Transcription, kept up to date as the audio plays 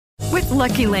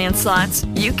Lucky Land Slots,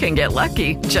 you can get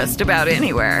lucky just about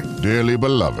anywhere. Dearly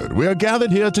beloved, we are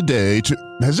gathered here today to...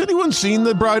 Has anyone seen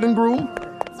the bride and groom?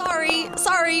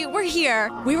 Sorry, we're here.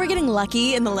 We were getting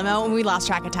lucky in the limo and we lost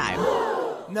track of time.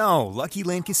 No, Lucky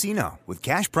Land Casino, with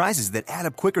cash prizes that add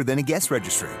up quicker than a guest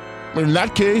registry. In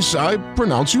that case, I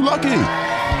pronounce you lucky.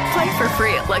 Play for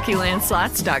free at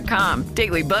LuckyLandSlots.com.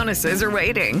 Daily bonuses are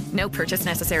waiting. No purchase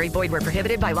necessary. Void where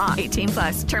prohibited by law.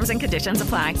 18+. Terms and conditions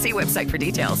apply. See website for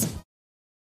details.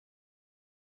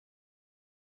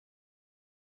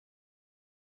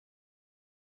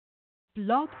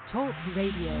 Blog Talk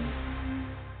Radio.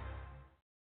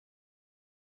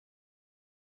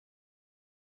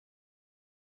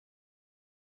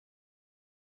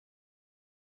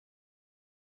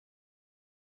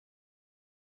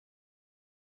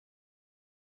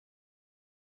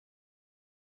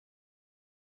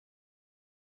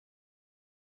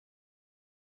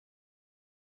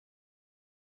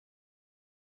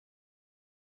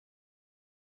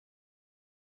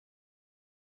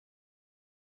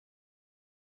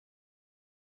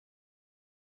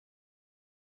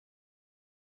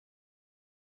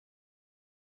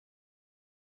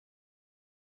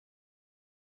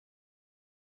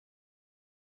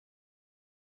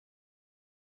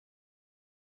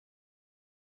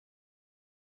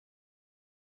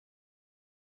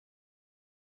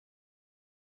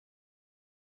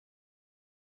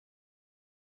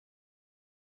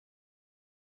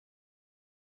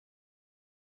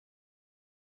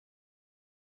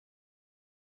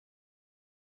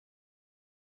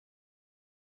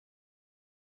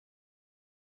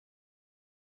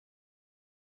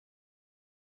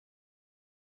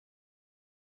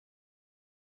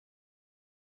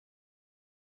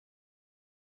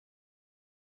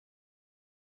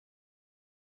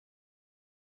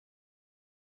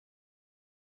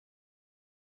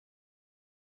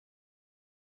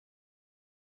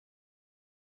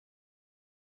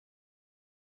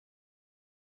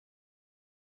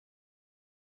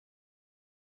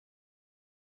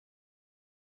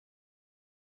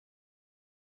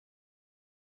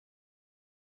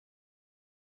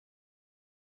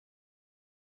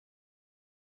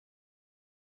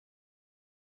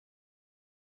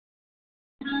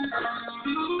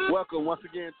 Welcome once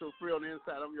again to Free on the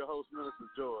Inside. I'm your host, Minister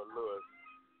Joel Lewis,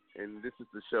 and this is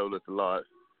the show that the Lord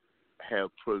have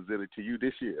presented to you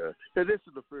this year. And this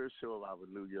is the first show of our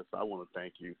new year, so I want to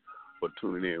thank you for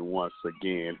tuning in once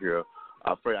again here.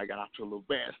 I'm afraid I got off to a little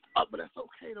bad stuff, but that's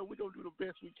okay, though. We're going to do the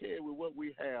best we can with what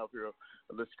we have here.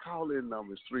 Let's call in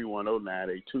numbers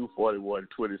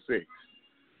 310-982-4126.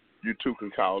 You too can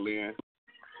call in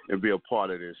and be a part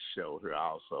of this show here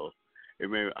also.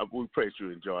 And man, we pray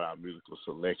you enjoyed our musical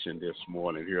selection this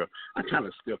morning here. I kind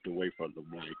of stepped away from the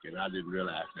mic, and I didn't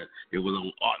realize that it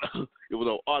was on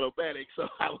automatic. So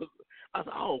I said,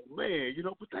 oh man,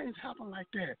 but things happen like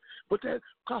that. But that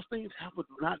because things happen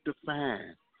do not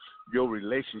define your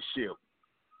relationship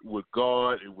with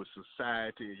God and with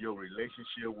society and your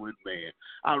relationship with man.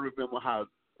 I remember how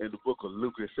in the book of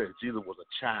Luke it says Jesus was a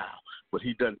child, but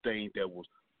he done things that was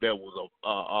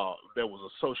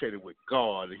associated with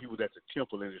God, and he was at the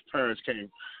temple, and his parents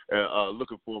came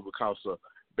looking for him because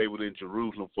they were in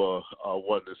Jerusalem for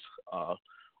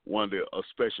one of the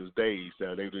special days. They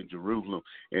were in Jerusalem,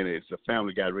 and as the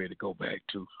family got ready to go back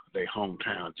to their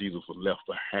hometown, Jesus was left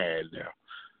behind there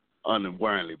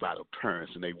unawareingly by the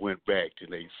parents, and they went back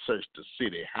and they searched the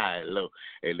city high and low,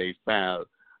 and they found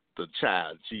the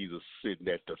child Jesus sitting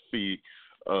at the feet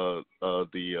of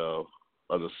the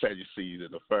Sadducees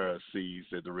and the Pharisees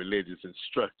and the religious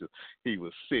instructors. He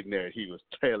was sitting there. He was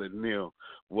telling them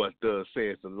what thus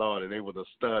says the Lord, and they were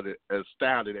astounded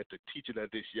at the teaching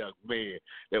of this young man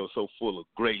that was so full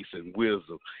of grace and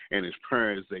wisdom. And his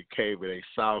parents, they came and they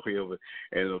saw him,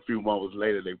 and a few moments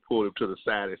later they pulled him to the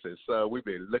side and said, "Son, we've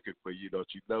been looking for you.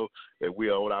 Don't you know that we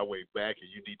are on our way back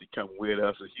and you need to come with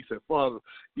us?" And he said, "Father,"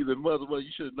 he said, "Mother,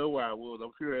 you should know where I was.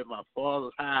 I'm here at my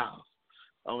father's house.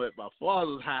 I'm at my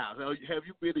father's house. Have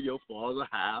you been to your father's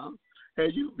house?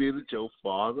 Have you been at your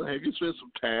father? Have you spent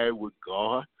some time with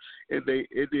God?" And then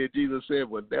Jesus said,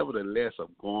 "Well, nevertheless,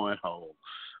 I'm going home.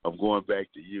 I'm going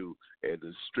back to you." And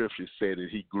the scripture said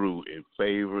that he grew in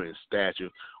favor and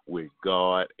stature with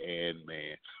God and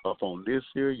man. Upon this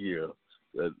here year,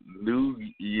 the new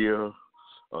year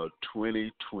of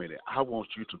 2020, I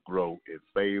want you to grow in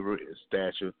favor and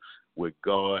stature with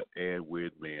God and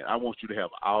with man. I want you to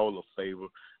have all the favor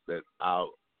that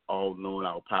all-knowing,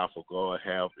 all-powerful God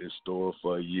have in store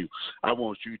for you. I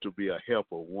want you to be a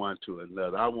helper one to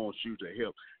another. I want you to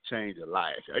help change a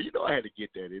life. You know I had to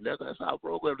get that in. That's our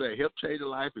program there. Help change a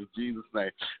life in Jesus'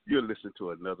 name. You're listening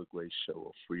to another great show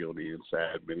of Free on the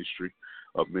Inside Ministry,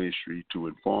 a ministry to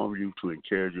inform you, to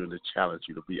encourage you, and to challenge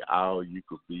you to be all you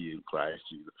could be in Christ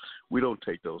Jesus. We don't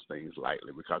take those things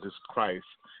lightly because it's Christ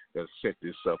that set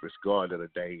this up. It's God that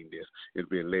ordained this. It's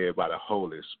being led by the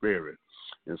Holy Spirit.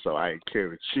 And so I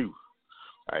encourage you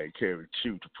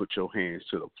to put your hands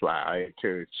to the plow. I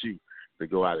encourage you to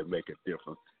go out and make a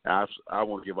difference. I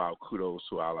want to give our kudos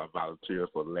to all our volunteers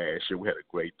for last year. We had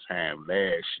a great time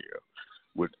last year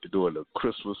with doing the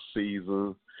Christmas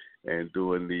season and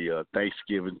doing the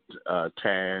Thanksgiving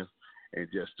time, and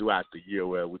just throughout the year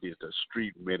where we did the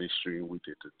street ministry, we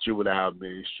did the juvenile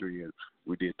ministry, and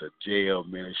we did the jail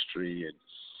ministry,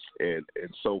 and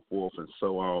so forth and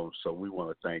so on. So we want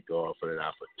to thank God for that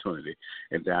opportunity.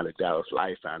 And down at Dallas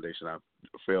Life Foundation, I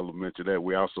failed to mention that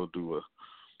we also do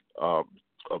a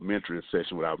mentoring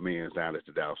session with our men down at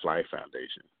the Dallas Life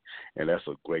Foundation. And that's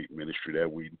a great ministry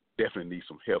that we definitely need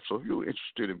some help. So if you're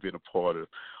interested in being a part of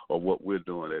what we're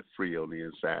doing at Free on the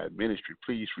Inside Ministry,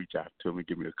 please reach out to me.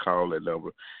 Give me a call. That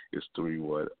number is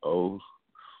 310.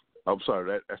 I'm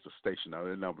sorry, that's the station number.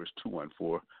 The number is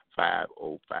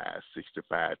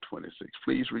 214-505-6526.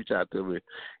 Please reach out to me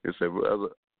and say, brother,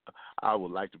 I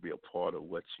would like to be a part of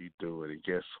what you're doing. And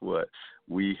guess what?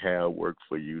 We have work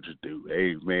for you to do.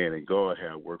 Amen. And God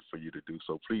has work for you to do.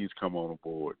 So please come on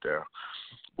board there.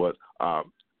 But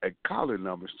calling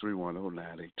number is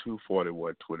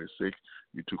 310-982-4126.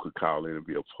 You two could call in and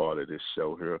be a part of this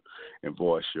show here and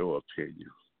voice your opinion.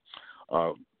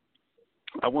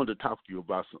 I wanted to talk to you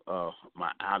about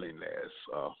my outing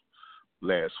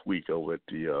last week over at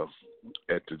the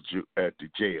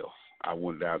jail. I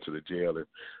went down to the jail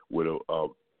with a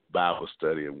Bible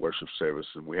study and worship service,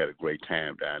 and we had a great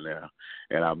time down there.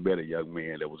 And I met a young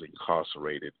man that was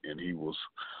incarcerated, and he was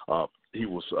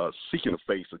seeking the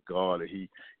face of God, and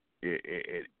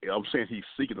I'm saying he's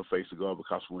seeking the face of God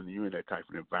because when you're in that type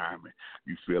of environment,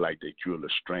 you feel like that you're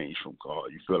estranged from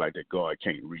God. You feel like that God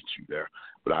can't reach you there.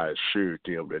 But I assured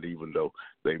them that even though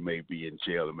they may be in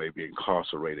jail and may be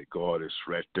incarcerated, God is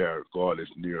right there. God is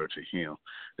nearer to him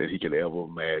than he can ever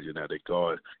imagine. That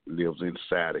God lives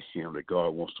inside of him. That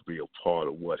God wants to be a part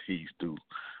of what he's doing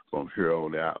from here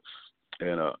on out.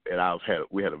 And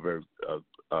we had a very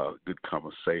good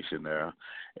conversation there,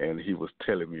 and he was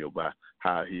telling me about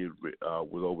how he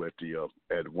was over at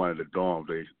one of the dorms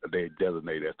they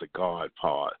designate as the God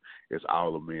part. It's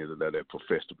all the men that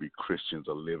profess to be Christians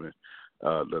are living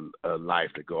the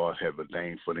life that God has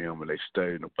ordained for them, and they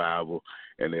study the Bible,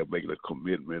 and they're making a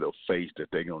commitment of faith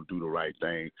that they're going to do the right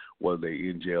thing, whether they're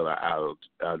in jail or out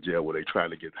of jail, where they're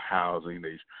trying to get housing,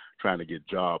 they're trying to get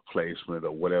job placement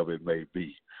or whatever it may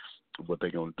be. But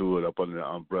they're going to do it up under the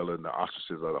umbrella and the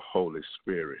auspices of the Holy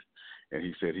Spirit. And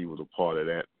he said he was a part of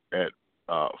that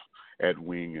at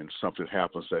Wing, and something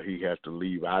happens that he had to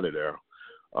leave out of there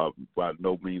by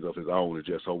no means of his own. It's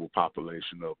just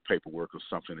overpopulation of paperwork or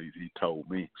something he told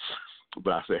me.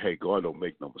 But I said, hey, God don't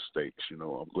make no mistakes. You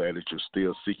know, I'm glad that you're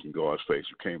still seeking God's face.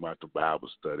 You came out to Bible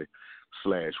study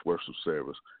 / worship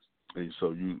service. And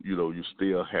so you're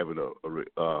still having a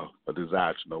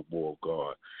desire to know more of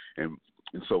God. And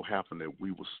it so happened that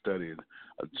we were studying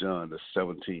John the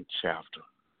 17th chapter.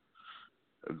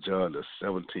 John the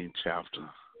 17th chapter,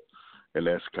 and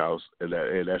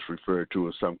that's referred to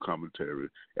in some commentary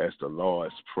as the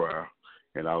Lord's Prayer,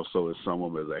 and also in some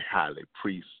of them as a highly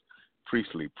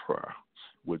priestly prayer,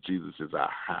 where Jesus is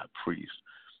our high priest.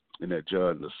 In that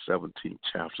John the 17th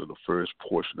chapter, the first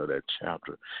portion of that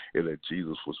chapter is that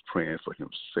Jesus was praying for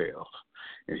himself,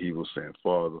 and he was saying,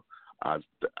 Father, I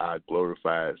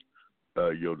glorified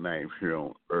your name here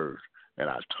on earth, and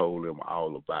I told him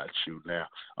all about you. Now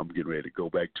I'm getting ready to go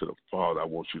back to the Father. I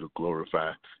want you to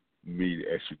glorify me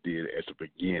as you did at the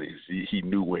beginning. He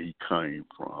knew where he came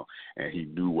from, and he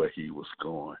knew where he was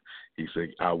going. He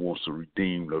said, I want to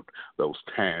redeem those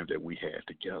times that we had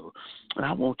together. And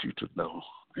I want you to know,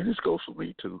 and this goes for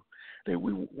me too, that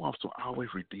we want to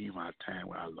always redeem our time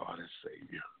with our Lord and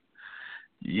Savior.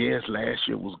 Yes, last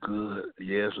year was good.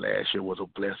 Yes, last year was a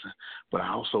blessing. But I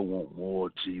also want more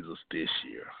of Jesus this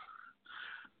year.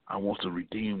 I want to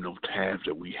redeem those times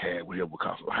that we had with him,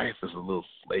 because life is a little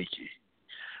flaky.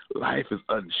 Life is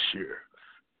unsure.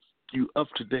 You up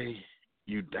today,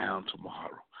 you down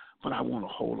tomorrow. But I want to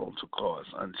hold on to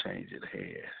God's unchanging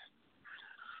hand.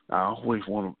 I always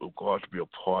want God to be a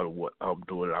part of what I'm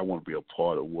doing. I want to be a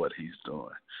part of what he's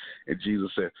doing. And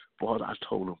Jesus said, Father, I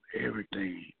told him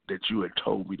everything that you had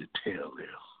told me to tell them.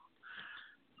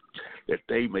 that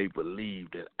they may believe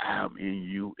that I'm in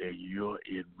you and you're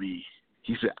in me.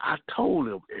 He said, I told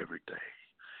them everything.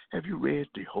 Have you read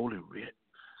the Holy Writ?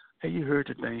 Have you heard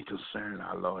the thing concerning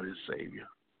our Lord and Savior?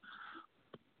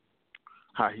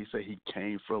 How he said he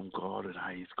came from God and how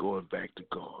he's going back to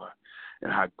God,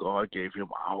 and how God gave him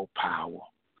all power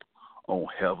on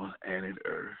heaven and in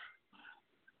earth,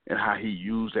 and how he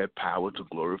used that power to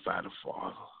glorify the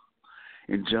Father.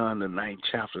 In John the 9th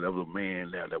chapter, there was a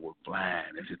man there that was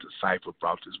blind, and his disciple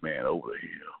brought this man over here.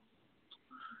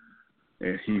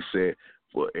 And he said,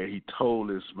 and he told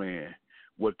this man,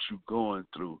 what you going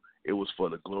through, it was for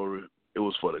the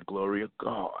glory of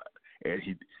God. And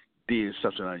he did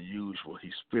something unusual.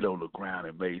 He spit on the ground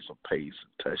and made some paste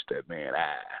and touched that man's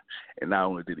eye. And not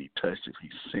only did he touch him, he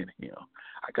sent him.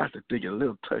 I got to thinking a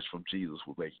little touch from Jesus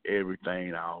would make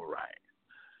everything all right.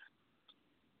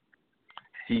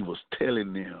 He was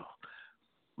telling them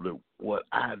that what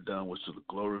I had done was to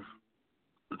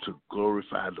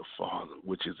glorify the Father,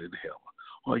 which is in heaven.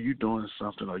 Are you doing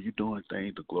something? Are you doing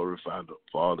things to glorify the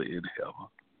Father in heaven?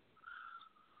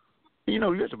 You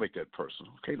know, you have to make that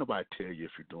personal. Can't nobody tell you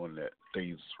if you're doing that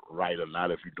things right or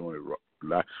not. If you're doing it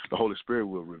right, the Holy Spirit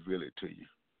will reveal it to you.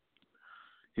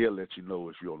 He'll let you know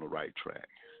if you're on the right track.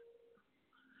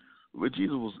 But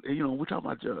Jesus was, we're talking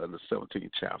about John, the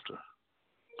 17th chapter.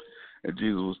 And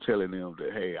Jesus was telling them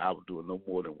that, hey, I was doing no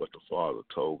more than what the Father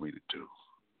told me to do.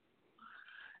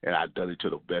 And I've done it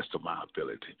to the best of my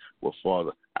ability. Well,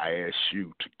 Father, I ask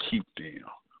you to keep them,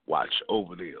 watch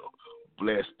over them,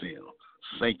 bless them,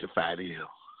 sanctify them.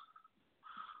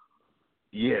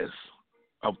 Yes,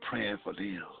 I'm praying for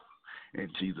them. And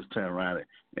Jesus turned around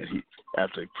and he,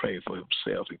 after he prayed for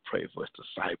himself, he prayed for his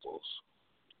disciples.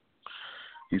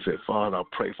 He said, Father, I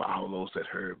pray for all those that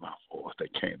heard my voice,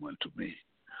 that came unto me.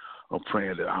 I'm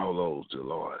praying that all those, dear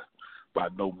Lord, by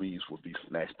no means will be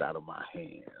snatched out of my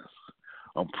hands.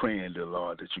 I'm praying, dear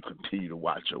Lord, that you continue to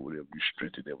watch over them, you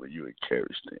strengthen them, and you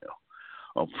encourage them.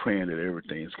 I'm praying that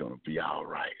everything's going to be all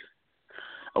right.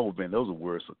 Oh, man, those are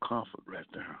words of comfort right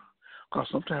there. Because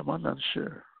sometimes I'm not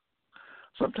sure.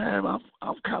 Sometimes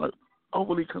I'm kind of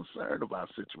overly concerned about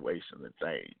situations and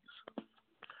things.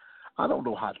 I don't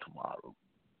know how tomorrow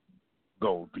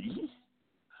going to be.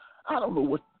 I don't know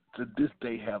what this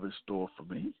day have in store for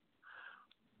me.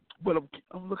 But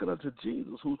I'm looking unto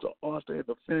Jesus, who's the author and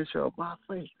the finisher of my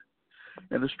faith.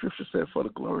 And the scripture said, for the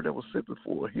glory that was set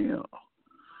before him,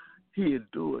 he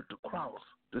endured the cross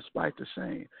despite the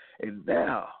shame. And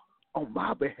now, on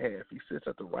my behalf, he sits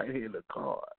at the right hand of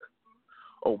God.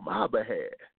 On my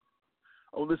behalf,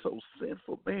 on this old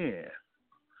sinful man,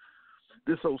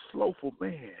 this old slowful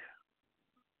man,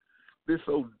 this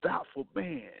old doubtful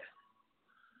man,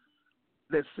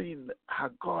 that seen how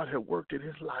God had worked in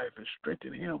his life and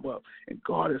strengthened him up, and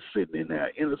God is sitting in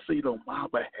there interceding on my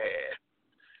behalf.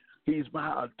 He's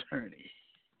my attorney.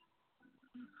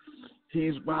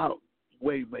 He's my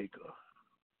way maker.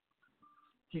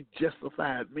 He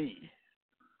justified me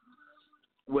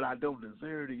when I don't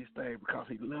deserve these things because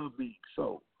he loved me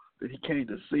so that he came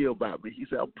to see about me. He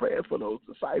said, I'm praying for those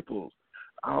disciples,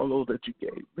 all those that you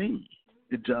gave me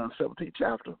in John 17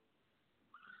 chapter.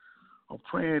 I'm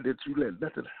praying that you let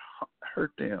nothing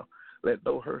hurt them. Let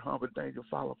no hurt, harm, or danger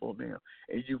fall upon them.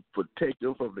 And you protect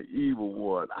them from the evil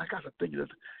one. I got to think that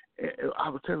I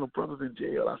was telling the brothers in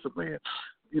jail, I said, man,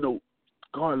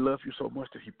 God loves you so much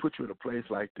that he put you in a place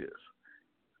like this.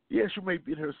 Yes, you may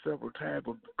be here several times,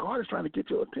 but God is trying to get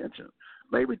your attention.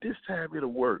 Maybe this time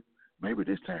it'll work. Maybe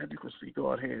this time you can see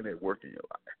God's hand at work in your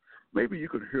life. Maybe you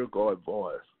can hear God's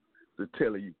voice to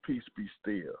telling you, peace, be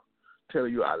still,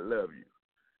 telling you I love you,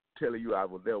 telling you I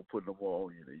will never put no more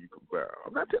on you than you can bear.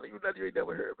 I'm not telling you nothing you ain't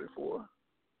never heard before.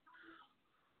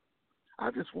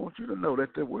 I just want you to know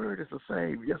that the word is the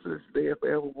same yesterday, today, and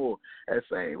forevermore. That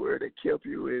same word that kept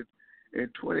you in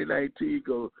 2019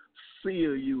 going to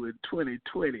seal you in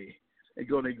 2020 and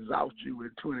going to exalt you in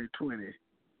 2020.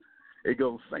 It's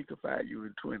going to sanctify you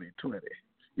in 2020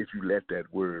 if you let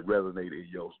that word resonate in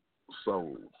your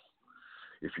soul.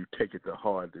 If you take it to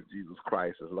heart that Jesus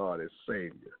Christ is Lord and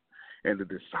Savior. And the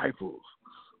disciples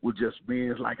were just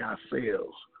beings like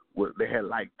ourselves. They had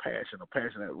like passion, a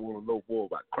passion that want to know more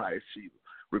about Christ Jesus.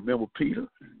 Remember Peter?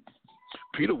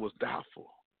 Peter was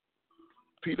doubtful.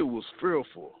 Peter was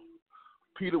fearful.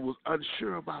 Peter was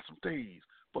unsure about some things,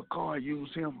 but God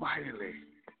used him mightily.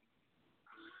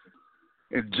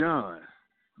 And John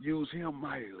used him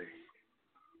mightily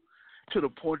to the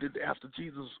point that after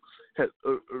Jesus had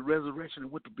a resurrection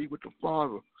and went to be with the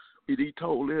Father, he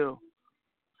told them,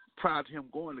 prior to him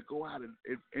going to go out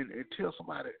and tell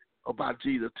somebody about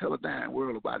Jesus, tell a dying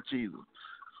world about Jesus.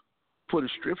 put a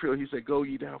scripture. He said, "Go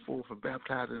ye therefore and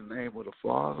baptize in the name of the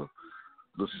Father,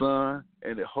 the Son,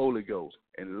 and the Holy Ghost.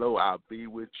 And lo, I'll be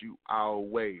with you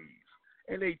always."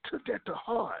 And they took that to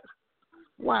heart.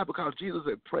 Why? Because Jesus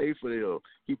had prayed for them.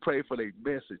 He prayed for their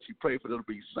message. He prayed for them to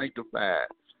be sanctified.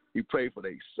 He prayed for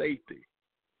their safety.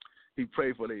 He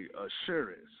prayed for their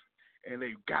assurance. And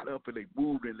they got up and they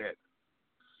moved in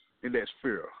that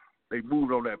sphere. They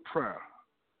moved on that prayer.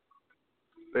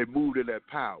 They moved in that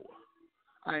power.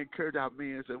 I encourage our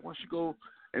men that once you go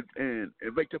and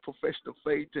make the profession of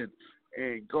faith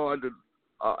and God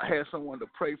has someone to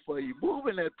pray for you, move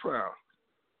in that prayer.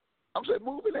 I'm saying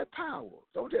move in that power.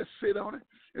 Don't just sit on it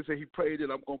and say he prayed that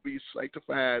I'm going to be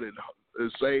sanctified and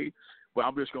saved, but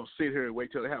I'm just going to sit here and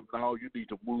wait till it happens. No, you need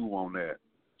to move on that.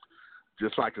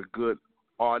 Just like a good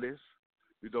artist,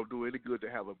 it don't do any good to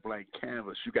have a blank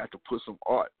canvas. You got to put some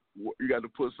art. You got to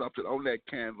put something on that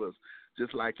canvas.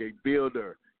 Just like a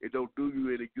builder, it don't do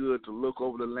you any good to look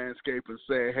over the landscape and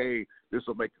say, "Hey, this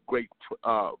will make a great,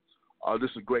 this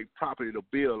is a great property to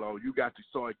build on." You got to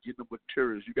start getting the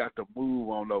materials. You got to move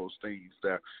on those things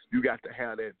there. You got to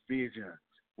have that vision.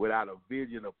 Without a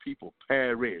vision, of people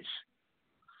perish.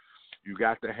 You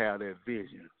got to have that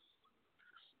vision,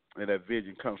 and that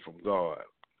vision comes from God,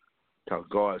 because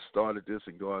God started this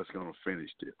and God's going to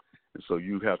finish it. And so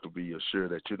you have to be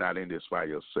assured that you're not in this by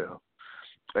yourself.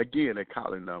 Again, the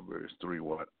calling number is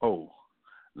 310-982-4126.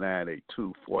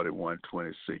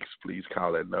 Please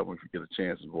call that number if you get a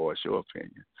chance to voice your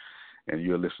opinion. And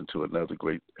you'll listen to another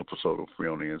great episode of Free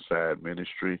on the Inside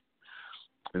Ministry.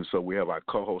 And so we have our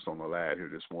co-host on the line here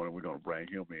this morning. We're going to bring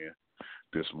him in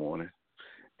this morning.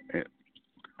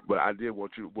 But I did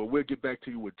want you, well, we'll get back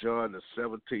to you with John, the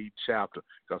 17th chapter.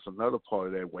 That's another part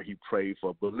of that where he prayed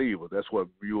for believers. That's where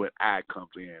you and I come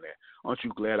in at. Aren't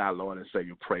you glad our Lord and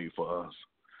Savior prayed for us?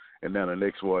 And then the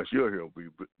next voice you'll hear will be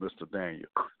Mr. Daniel.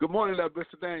 Good morning,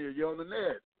 Mr. Daniel. You're on the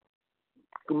net.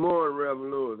 Good morning,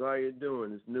 Reverend Lewis. How you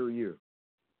doing? It's New Year.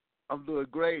 I'm doing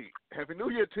great. Happy New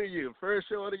Year to you. First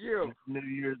show of the year. Happy New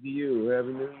Year to you. Happy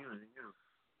New Year to you.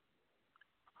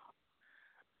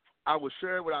 I was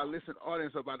sharing with our listening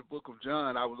audience about the book of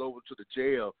John. I was over to the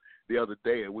jail the other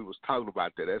day, and we was talking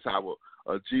about that. That's our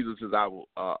Jesus is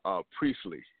our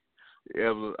priestly.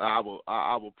 It was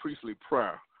our priestly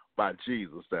prayer by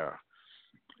Jesus there.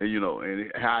 And,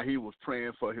 and how he was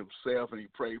praying for himself, and he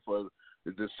prayed for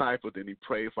the disciples, and he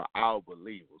prayed for our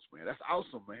believers, man. That's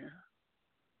awesome, man.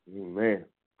 Amen.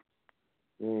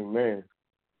 Amen.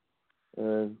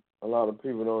 And a lot of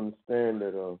people don't understand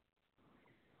that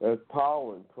there's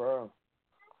power in prayer.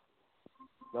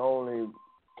 Not only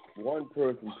one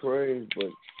person prays,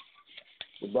 but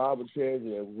the Bible tells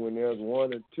you that when there's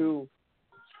one or two,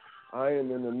 I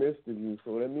am in the midst of you.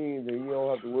 So that means that you don't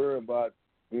have to worry about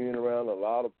being around a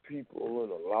lot of people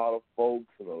and a lot of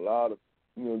folks and a lot of,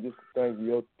 just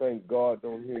think God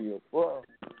don't hear your prayer.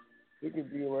 He can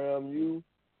be around you.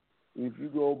 If you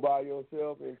go by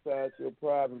yourself inside your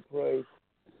private place,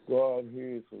 God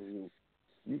hears from you.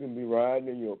 You can be riding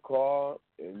in your car,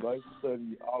 and all of a sudden,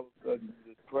 you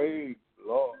just pray,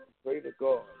 Lord, pray to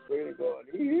God.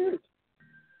 He hears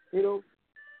you.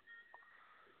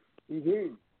 He hears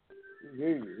you. He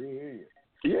hears you.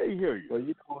 Yeah, he hears you.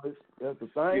 But that's the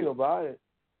thing about it.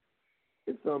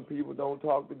 Is some people don't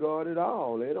talk to God at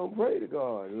all. They don't pray to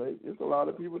God. It's a lot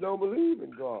of people don't believe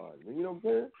in God. You know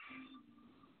what I'm saying?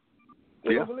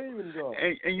 They don't believe in God.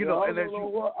 And I don't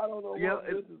know what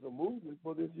this is a movement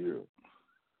for this year.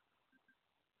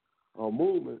 A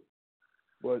movement,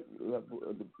 but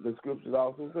the scriptures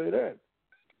also say that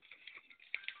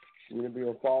we're going to be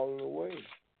a falling away.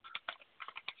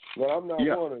 But I'm not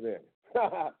one of that.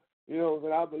 You know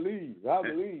what I'm saying? I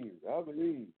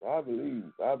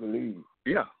believe.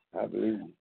 Yeah. I believe.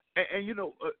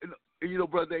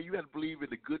 And brother, you got to believe in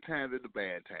the good times and the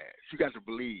bad times. You got to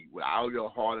believe with all your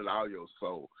heart and all your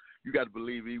soul. You got to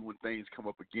believe even when things come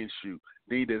up against you,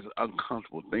 things that's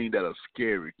uncomfortable, things that are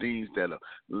scary, things that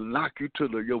knock you to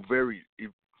your very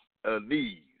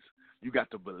knees. You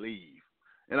got to believe.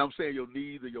 And I'm saying your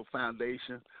knees are your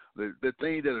foundation, the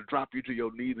things that'll drop you to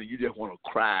your knees and you just want to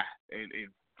cry and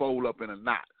fold up in a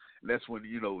knot. And that's when,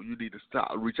 you need to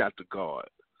reach out to God.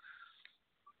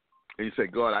 And you say,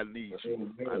 God, I need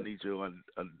you. I need your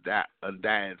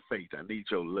undying faith. I need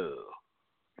your love.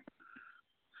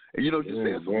 And you said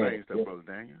some things there, Brother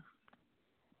Daniel.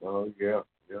 Oh, yeah.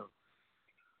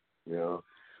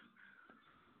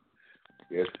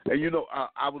 Yes. And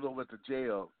I was over at the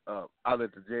jail. I was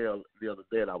at the jail the other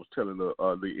day, and I was telling the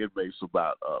inmates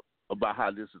about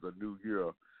how this is a new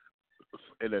year,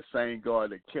 and that same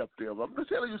God that kept them. I'm just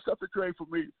telling you stuff that you ain't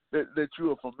that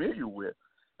you are familiar with.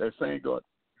 That same God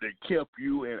that kept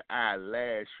you and I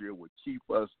last year will keep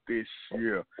us this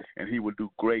year, and he will do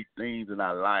great things in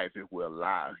our life if we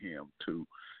allow him to.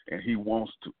 And he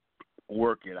wants to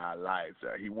work in our lives.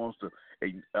 He wants to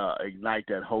ignite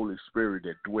that Holy Spirit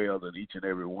that dwells in each and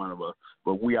every one of us.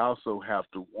 But we also have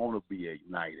to want to be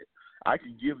ignited. I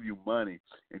can give you money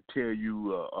and tell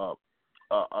you,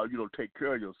 take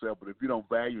care of yourself. But if you don't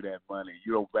value that money,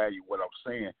 you don't value what I'm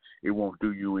saying, it won't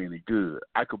do you any good.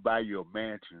 I could buy you a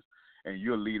mansion, and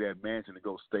you'll leave that mansion to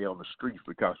go stay on the streets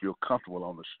because you're comfortable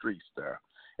on the streets there.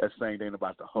 That same thing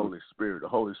about the Holy Spirit. The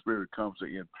Holy Spirit comes to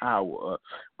empower us,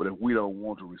 but if we don't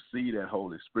want to receive that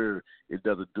Holy Spirit, it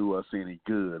doesn't do us any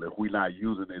good. If we're not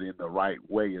using it in the right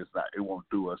way, it won't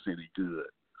do us any good.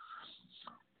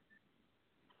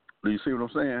 Do you see what I'm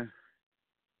saying?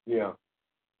 Yeah.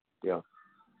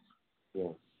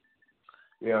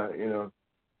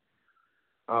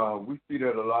 We see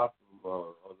that a lot from a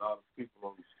lot of people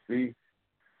on the street.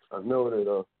 I know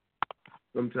that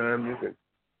sometimes you can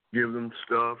give them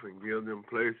stuff and give them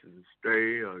places to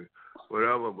stay or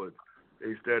whatever, but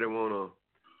they steady want to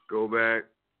go back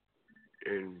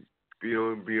and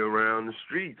be around the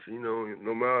streets.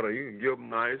 No matter, you can give them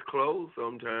nice clothes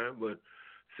sometimes, but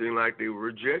seem like they were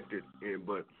rejected.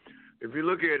 But if you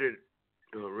look at it,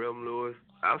 Reverend Lewis,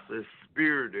 that's the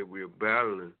spirit that we're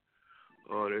battling.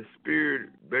 That spirit,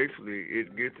 basically,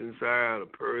 it gets inside a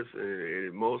person, and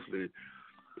it mostly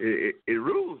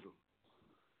rules them.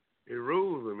 It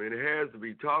rules them, and it has to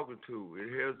be talked to.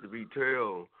 It has to be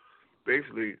told.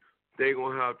 Basically, they're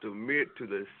going to have to admit to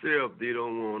themselves they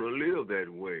don't want to live that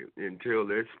way and tell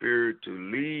that spirit to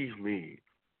leave me.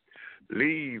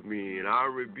 Leave me, and I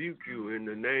rebuke you in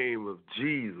the name of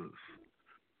Jesus.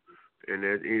 And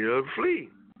that it'll flee.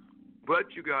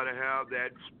 But you got to have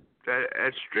that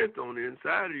strength on the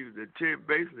inside of you to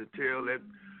basically tell that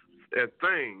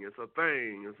thing, it's a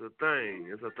thing,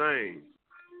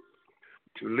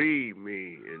 to leave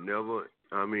me and never.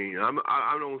 I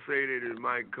don't say that it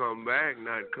might come back,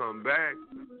 not come back.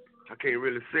 I can't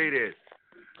really say that.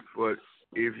 But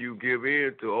if you give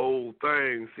in to old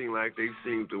things, seem like they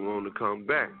seem to want to come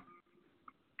back.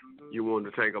 You want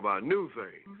to think about new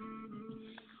things.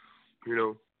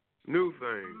 New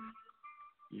things.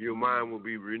 Your mind will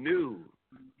be renewed.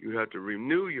 You have to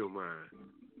renew your mind.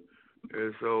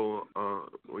 And so,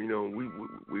 we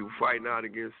fighting out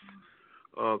against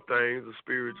things, the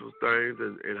spiritual things,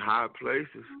 in high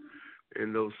places.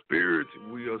 And those spirits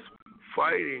we are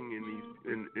fighting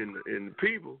in the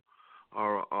people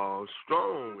are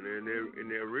strong, and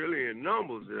they're really in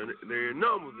numbers. They're in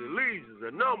numbers, in legions, there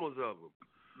are numbers of them,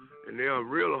 and they are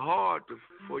real hard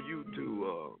for you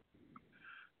to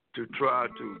try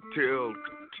to tell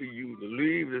to you to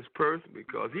leave this person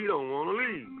because he don't want to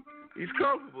leave. He's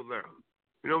comfortable there.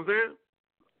 You know what I'm saying?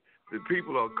 The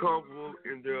people are comfortable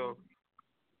in their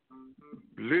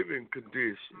living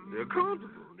condition. They're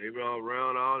comfortable. They've been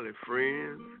around all their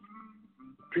friends,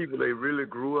 people they really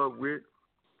grew up with.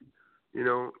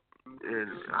 And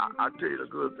I tell you the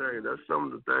good thing. That's some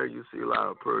of the things you see a lot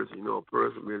of person. A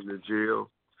person been in jail.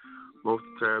 Most of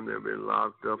the time they've been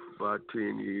locked up for about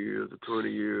 10 years or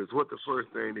 20 years. What the first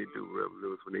thing they do, Reverend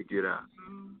Lewis, when they get out?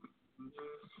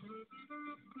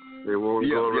 They won't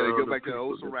go around. They go back to the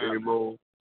old surroundings.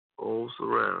 Old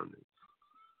surroundings.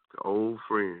 The old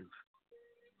friends.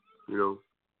 And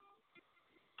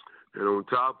on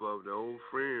top of the old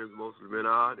friends, most of them been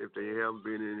out. If they haven't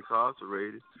been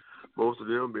incarcerated, most of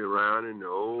them been around in the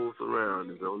old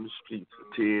surroundings on the streets for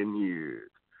 10 years,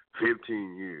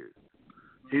 15 years.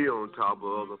 He on top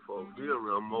of other folks. He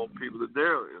around more people that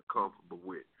they're comfortable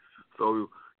with. So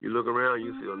you look around,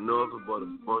 you see another but a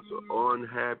bunch of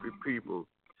unhappy people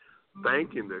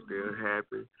thinking that they're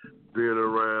happy, being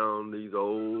around these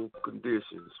old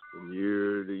conditions from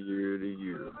year to year to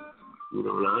year.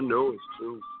 And I know it's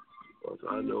true. Because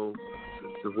I know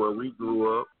this is where we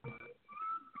grew up.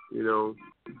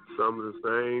 Some of the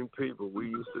same people we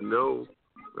used to know,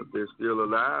 if they're still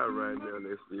alive right now,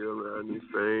 they're still around these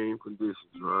same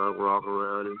conditions, walking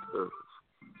around in circles.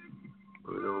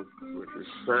 It's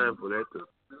time for that to,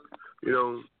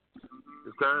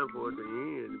 it's time for it to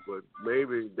end, but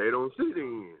maybe they don't see the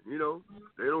end,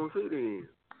 They don't see the end.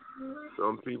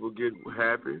 Some people get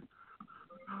happy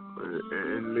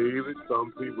and leave it.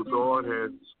 Some people, God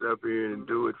has to step in and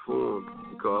do it for them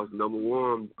because, number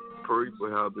one, people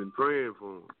have been praying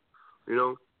for them,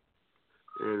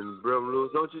 And, Brother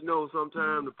Lewis, don't you know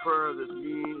sometimes the prayers that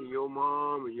you and your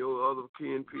mom and your other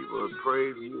kin people have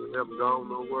prayed for you and haven't gone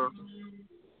nowhere?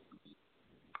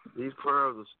 These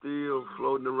prayers are still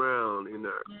floating around in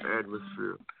the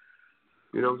atmosphere.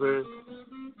 You know what I'm saying?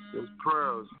 Those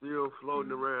prayers still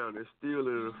floating around. They're still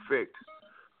in effect.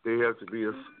 they have to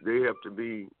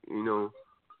be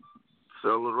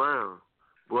settled around.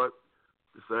 But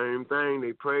the same thing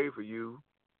they pray for you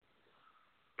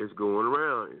is going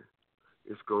around.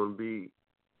 It's going to be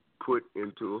put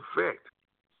into effect.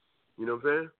 You know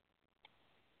what I'm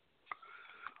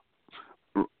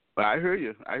saying? I hear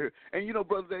you. And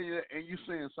brother, and you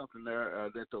saying something there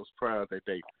that those prayers that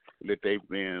they've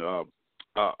been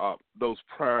those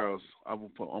prayers. I'm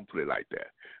gonna put it like that.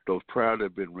 Those prayers that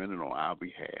have been rendered on our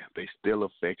behalf, they still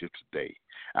effective today.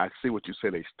 I see what you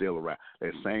said. They still around.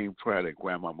 That same prayer that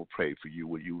Grandmama prayed for you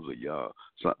when you was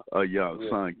a young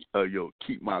son.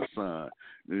 Keep my son.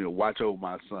 Watch over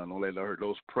my son. Don't let her hurt.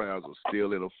 Those prayers are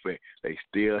still in effect. They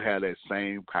still have that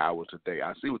same power today.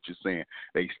 I see what you're saying.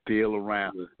 They still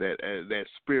around. That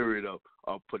spirit of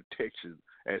protection,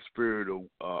 that spirit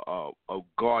of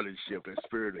guardianship, that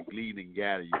spirit of leading and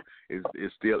guiding you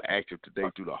is still active today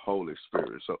through the Holy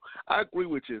Spirit. So I agree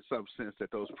with you in some sense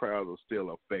that those prayers are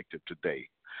still effective today.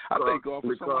 I thank God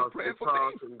for someone praying for me.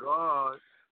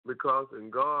 Because in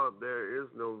God there is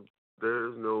no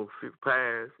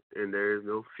past and there is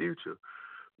no future.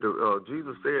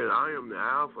 Jesus said, "I am the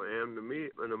Alpha and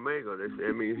the Omega."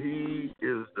 He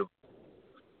is the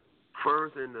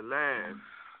first and the last.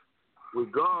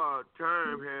 With God,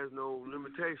 time has no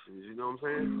limitations. You know what I'm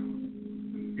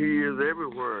saying? He is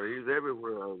everywhere. He's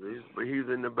everywhere. He's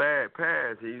in the bad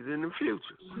past. He's in the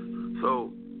future.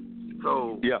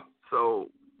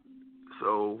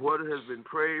 So what has been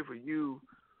prayed for you,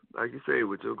 like you say,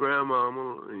 with your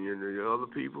grandmama and your other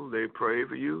people, they pray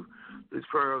for you. These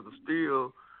prayers are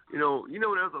still,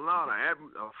 there's a lot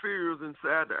of fears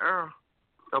inside the air,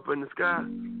 up in the sky.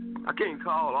 I can't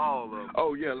call all of them.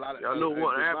 Oh yeah, a lot of. I know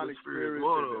what atmosphere is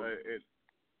one of them.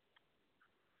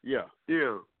 Yeah.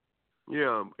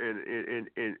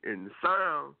 And the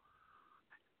sound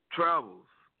travels.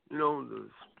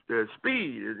 The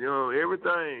speed.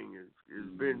 Everything has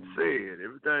been said.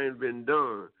 Everything's been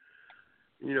done.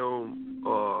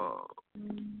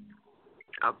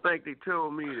 I think they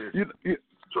told me that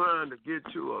trying to get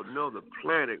to another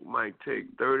planet might take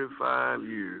 35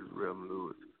 years, Reverend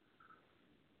Lewis.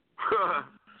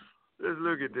 Let's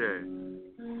look at that.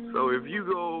 So if you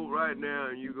go right now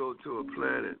and you go to a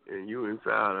planet and you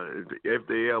inside, if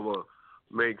they ever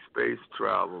make space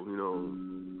travel,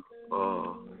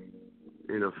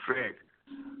 in effect,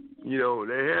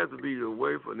 there has to be a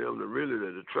way for them to really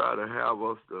to try to have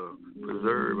us to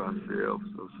preserve ourselves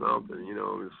or something,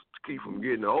 to keep from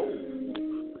getting old,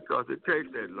 because it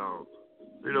takes that long,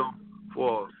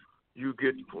 for you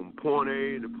get from point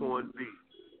A to point B.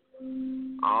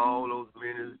 All those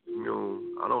minutes, I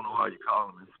don't know how you call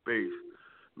them in space,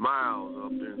 miles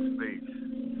up in space,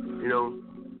 in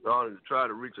order to try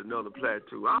to reach another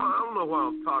plateau. I don't know why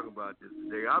I'm talking about this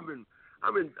today. I've been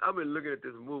looking at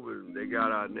this movie they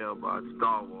got out now about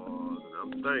Star Wars, and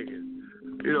I'm thinking,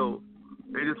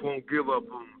 they just won't give up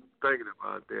on thinking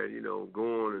about that,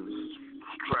 going and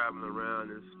traveling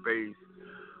around in space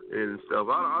and stuff.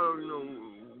 I don't know.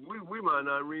 We might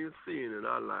not really see it in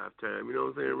our lifetime, you know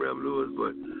what I'm saying, Reverend Lewis?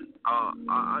 But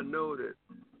I know that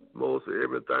most of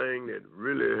everything that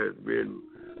really has been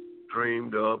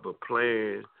dreamed up or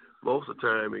planned, most of the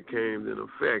time it came into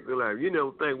effect. They're like,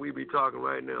 think we be talking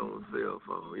right now on a cell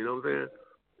phone, you know what I'm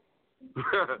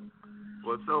saying?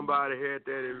 But somebody had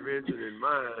that invention in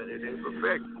mind and it's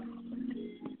perfected,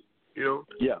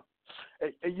 Yeah.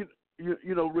 And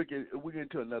Ricky, we get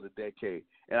into another decade,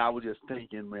 and I was just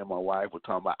thinking, me and my wife were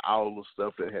talking about all the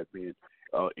stuff that has been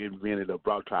invented or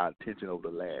brought to our attention over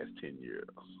the last 10 years.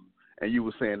 And you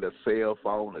were saying the cell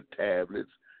phone, the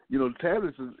tablets. The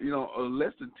tablets are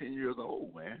less than 10 years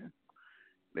old, man.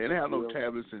 They didn't have no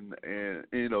tablets in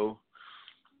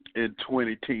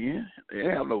 2010. They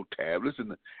didn't have no tablets,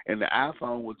 and the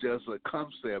iPhone was just a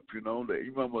concept, You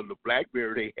remember the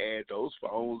BlackBerry, they had those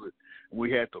phones, and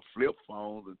we had the flip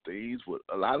phones and things. But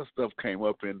a lot of stuff came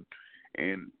up in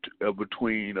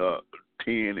between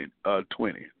 10 and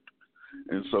 20.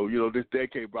 And so, this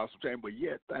decade brought some change, but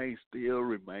yet things still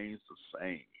remains the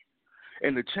same.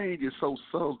 And the change is so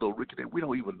subtle, though, Ricky, that we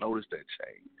don't even notice that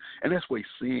change. And that's where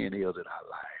sin is in our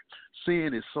life.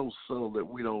 Sin is so subtle that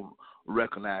we don't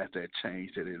recognize that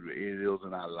change that it is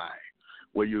in our life,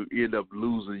 where you end up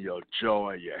losing your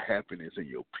joy, your happiness, and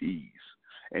your peace,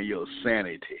 and your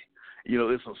sanity.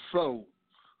 It's a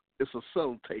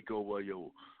subtle takeover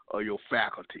of your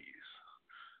faculties,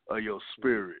 of your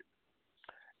spirit.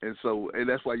 And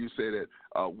that's why you say that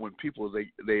when people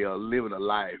they are living a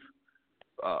life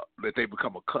that they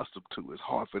become accustomed to. It's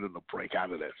hard for them to break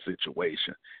out of that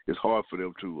situation. It's hard for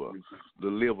them to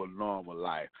live a normal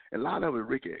life. And a lot of it,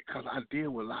 Ricky, because I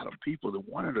deal with a lot of people, that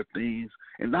one of the things,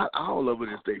 and not all of it,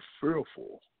 is they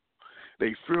fearful.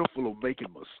 They fearful of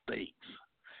making mistakes.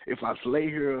 If I lay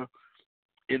here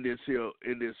in this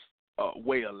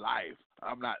way of life,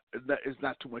 it's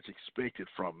not too much expected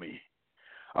from me.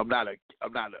 I'm not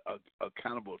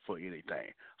accountable for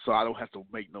anything, so I don't have to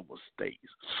make no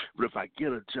mistakes. But if I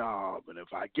get a job and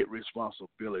if I get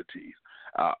responsibilities,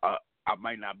 I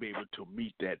might not be able to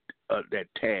meet that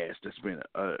task that's been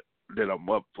that I'm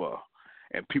up for,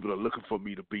 and people are looking for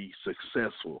me to be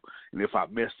successful. And if I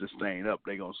mess this thing up,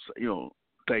 they're gonna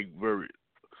think very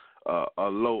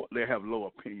low. They have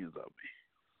low opinions of me.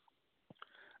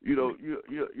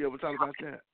 You ever talk about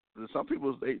that? Some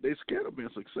people they scared of being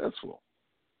successful.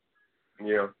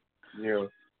 Yeah.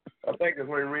 I think it's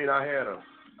when I had a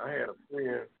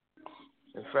friend.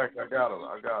 In fact, I got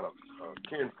a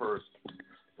kin person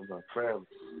in my family,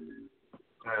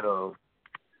 and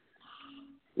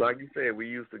like you said, we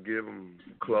used to give him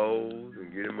clothes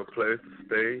and get him a place to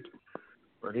stay,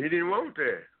 but he didn't want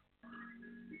that.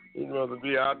 He'd rather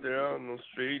be out there on the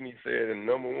street. And he said, and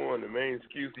number one, the main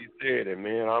excuse he said, that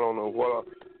man, I don't know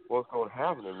what's going to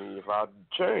happen to me if I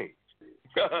change.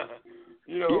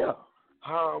 Yeah.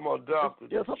 How I'm adopted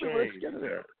to some people are scared of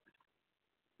that.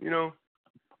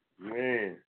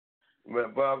 Man.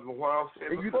 But what I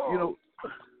said before,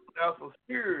 that's a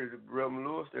spirit, Brother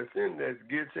Lewis, that's in that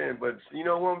gets in. But you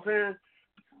know what I'm saying?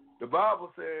 The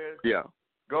Bible says,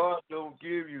 God don't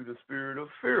give you the spirit of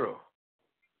fear.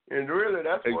 And really,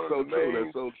 that's one of the main.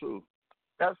 That's so true.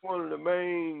 That's one of the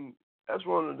main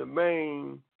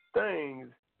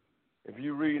things. If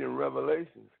you read in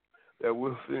Revelations, that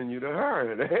will send you to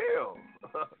her, to hell.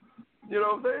 You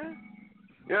know what I'm saying?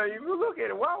 Yeah, if you look at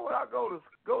it, why would I go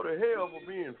to hell for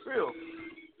being filthy?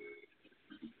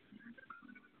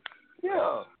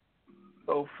 Yeah.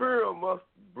 So fear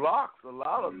blocks a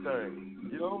lot of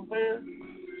things. You know what I'm saying?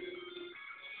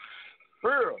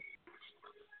 Fear.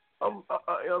 You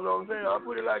know what I'm saying? I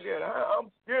put it like that. I'm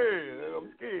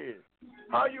scared.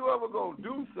 How you ever gonna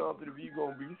do something if you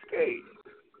gonna be scared?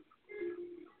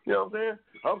 You know what I'm saying?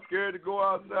 I'm scared to go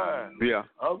outside. Yeah.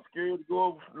 I'm scared to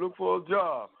go look for a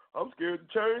job. I'm scared to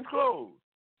change clothes.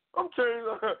 You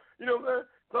know what I'm saying?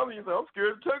 Some of you say, I'm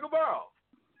scared to take a bath.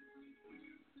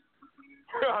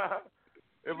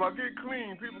 If I get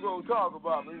clean, people going to talk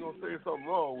about me. They're going to say something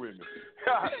wrong with me.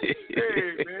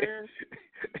 Hey, man.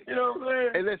 You know what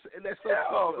I'm saying? And that's so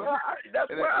cool. That's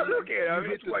where I look at it. I mean,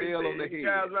 that's why you say,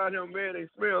 guys out here, man, they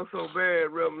smell so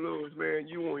bad, Reverend Lewis, man.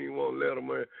 You won't even want to let them,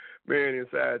 man,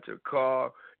 inside your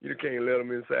car. You can't let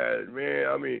them inside, man.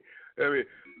 I mean,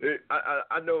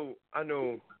 I know.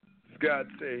 God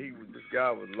said this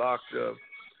guy was locked up,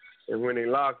 and when they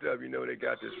locked up, they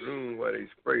got this room where they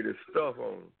spray this stuff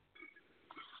on them.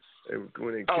 And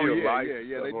when they kill lights,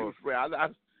 they do spray.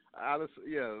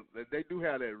 They do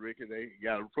have that, Rick, and they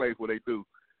got a place where they do.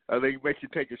 They make you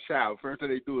take a shower. First thing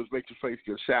they do is make you take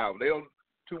a shower. They don't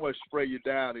too much spray you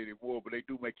down anymore, but they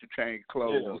do make you change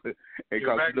clothes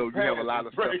because you have a lot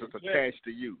of stuff that's attached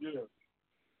to you.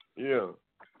 Yeah.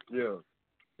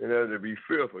 And then to be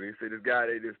fearful. You see this guy,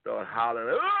 they just start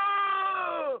hollering,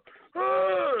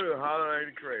 hollering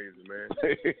like crazy, man.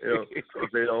 Because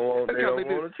they don't want to change.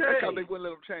 That's how they wouldn't let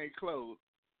them change clothes.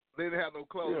 They didn't have no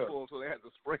clothes for them, so they had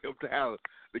to spray them down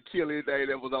to kill anything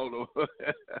that was on them.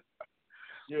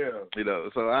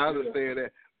 So I understand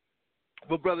that.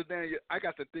 But, Brother Daniel, I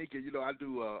got to thinking, I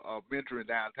do mentoring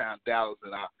downtown Dallas,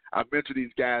 and I mentor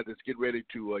these guys that's getting ready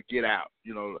to get out.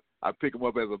 I pick them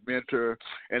up as a mentor,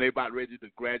 and they're about ready to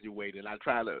graduate, and I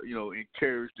try to,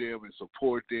 encourage them and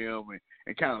support them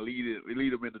and kind of lead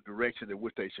them in the direction in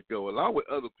which they should go, along with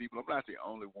other people. I'm not the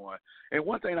only one. And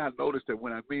one thing I noticed that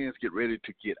when our men get ready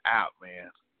to get out, man,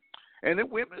 and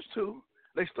then women's too,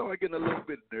 they start getting a little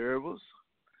bit nervous.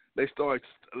 They start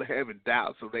having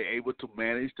doubts if they're able to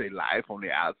manage their life on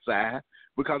the outside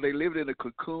because they live in a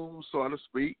cocoon, so to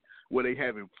speak, where they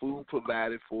having food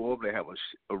provided for them. They have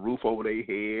a roof over their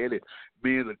head, and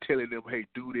men are telling them, hey,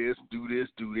 do this, do this,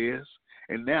 do this.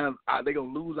 And now they're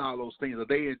going to lose all those things. Are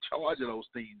they in charge of those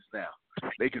things now?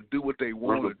 They can do what they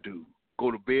want to do,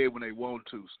 go to bed when they want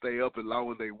to, stay up as long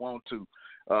as they want to.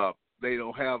 They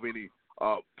don't have any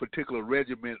particular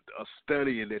regiment of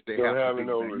studying that they have to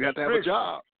do. You have to have a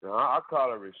job. No, I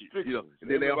call it restrictions.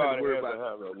 Then they don't have to worry about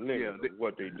have a limit of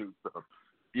what they do.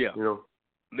 They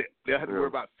have to worry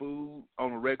about food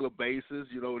on a regular basis.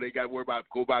 They got to worry about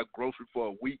go buy groceries for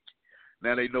a week.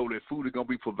 Now they know that food is going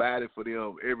to be provided for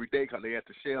them every day because they at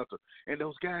the shelter. And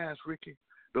those guys, Ricky,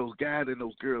 those guys and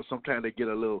those girls, sometimes they get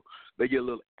a little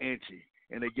antsy,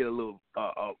 and they get a little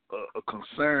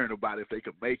concerned about if they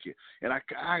can make it. And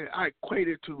I equate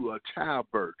it to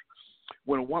childbirth.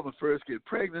 When a woman first gets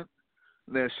pregnant,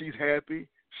 then she's happy,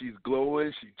 she's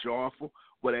glowing, she's joyful.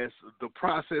 But as the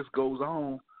process goes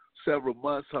on, several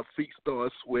months, her feet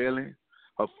start swelling,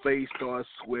 her face starts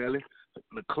swelling.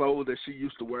 The clothes that she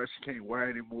used to wear, she can't wear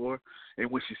anymore.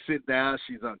 And when she sit down,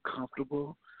 she's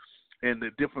uncomfortable. And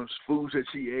the different foods that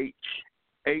she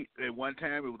ate at one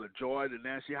time, it was a joy, and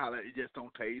now she holler, it just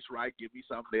don't taste right, give me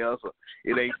something else, or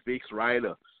it ain't fixed right,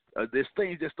 or this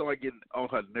thing just start getting on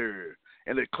her nerve.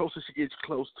 And the closer she gets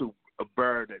close to a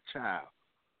bird, that child.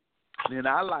 And in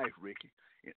our life, Ricky,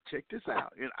 check this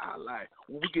out, in our life,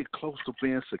 when we get close to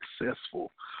being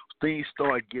successful, things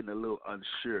start getting a little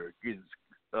unsure, getting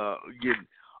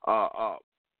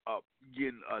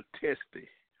testy.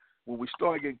 When we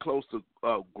start getting close to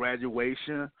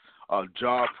graduation,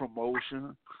 job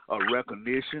promotion,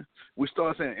 recognition, we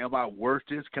start saying, am I worth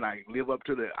this? Can I live up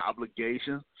to the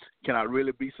obligations? Can I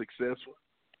really be successful?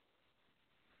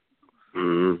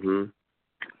 Mm-hmm.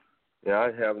 Yeah,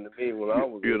 it happened to me when I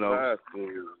was in high school.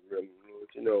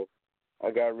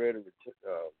 I got ready to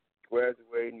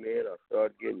graduate, man. I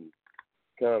started getting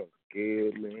kind of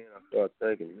scared, man. I started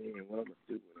thinking, man, what am I going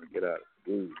to do when I get out of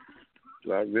school?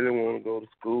 Do I really want to go to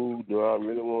school? Do I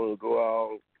really want to go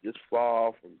out just far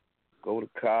off and go to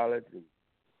college and,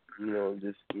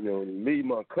 just leave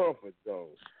my comfort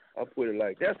zone? I put it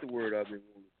like that's the word I've been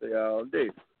wanting to say all day.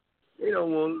 They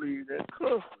don't want to leave that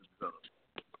comfort zone.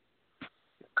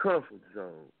 Comfort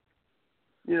zone.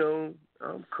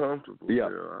 I'm comfortable. Yeah. I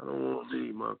don't want to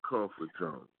leave my comfort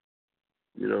zone.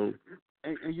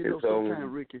 And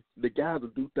sometimes, Ricky, the guys will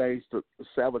do things to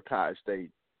sabotage their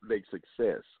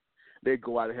success. They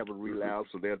go out and have a relapse,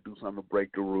 or they'll do something to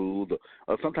break the rules,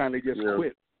 or sometimes they just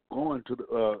quit going to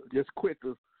quit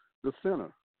the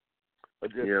center, or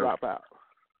just drop out.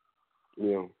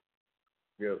 Yeah.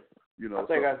 Yeah. I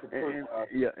think I should put,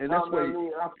 and that's why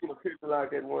I put a picture like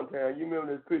that one time. You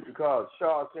remember this picture called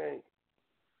Shawshank?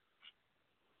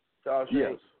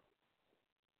 Yes.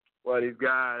 Well,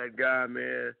 that guy,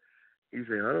 man, he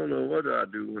said, I don't know what do I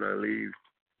do when I leave.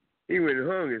 He went and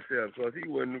hung himself because he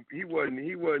wasn't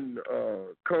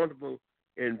comfortable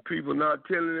in people not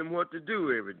telling him what to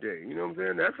do every day. You know what I'm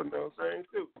saying? That's another thing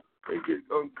too. They get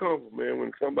uncomfortable, man,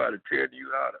 when somebody tells you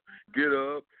how to get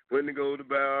up, when to go to the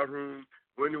bathroom,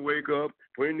 when to wake up,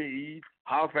 when to eat,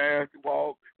 how fast to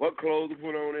walk, what clothes to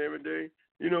put on every day.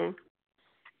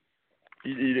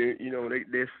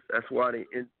 That's why they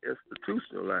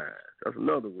institutionalize. That's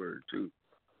another word too.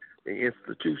 They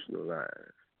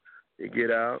institutionalize. They get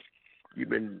out. You've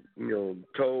been,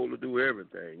 told to do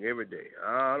everything every day.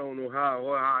 I don't know how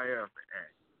I have to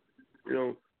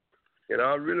act. And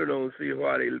I really don't see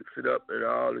why they sit up and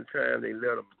all the time they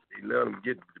let them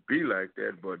get to be like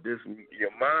that. But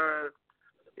your mind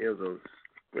is a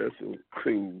special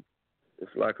tool.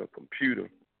 It's like a computer.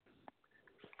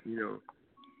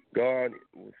 God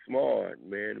was smart,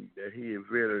 man, that He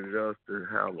invented us to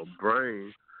have a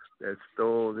brain that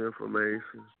stores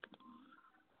information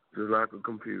just like a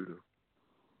computer.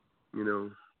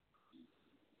 And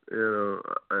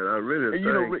I really think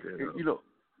that.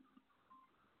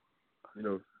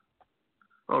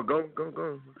 Oh, go.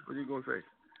 What are you gonna say?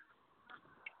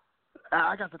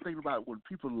 I got to think about when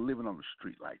people are living on the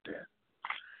street like that.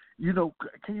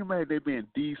 Can you imagine they being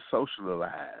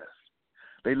desocialized?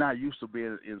 They're not used to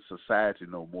being in society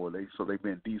no more. They've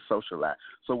been desocialized.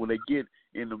 So when they get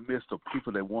in the midst of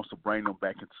people that wants to bring them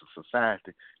back into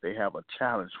society, they have a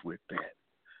challenge with that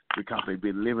because they've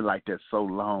been living like that so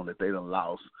long that they done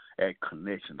lost that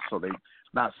connection. So they're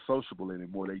not sociable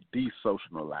anymore. They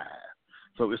desocialize.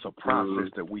 So it's a process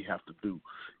that we have to do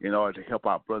in order to help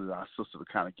our brothers and our sisters to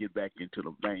kind of get back into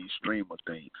the mainstream of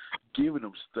things. Giving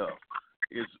them stuff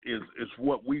is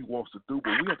what we want to do,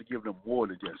 but we have to give them more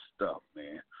than just stuff,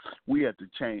 man. We have to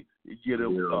get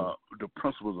them the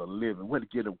principles of living. We have to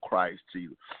give them Christ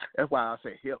Jesus. That's why I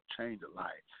say help change a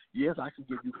life. Yes, I can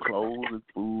give you clothes and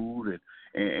food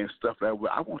and stuff that way.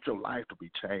 I want your life to be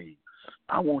changed.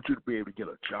 I want you to be able to get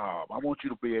a job. I want you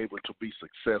to be able to be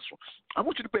successful. I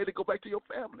want you to be able to go back to your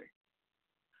family.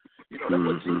 That's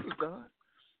what Jesus done.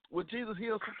 When Jesus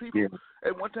healed some people,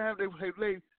 at one time they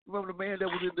remember the man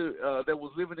that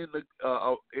was living in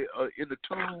the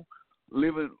tomb,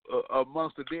 living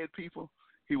amongst the dead people.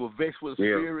 He was vexed with the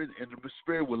spirit, and the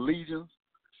spirit was legions.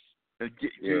 And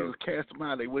Jesus cast him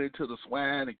out. They went into the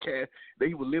swine and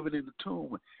he was living in the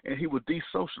tomb, and he was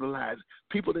desocialized.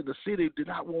 People in the city did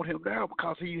not want him there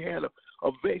because he had a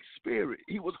vexed spirit.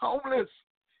 He was homeless.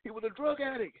 He was a drug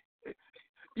addict.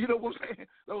 You know what I'm saying?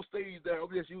 Those things that, I'm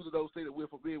just using those things that we're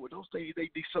familiar with. Those things, they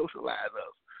desocialize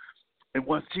us. And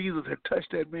once Jesus had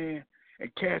touched that man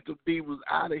and cast the demons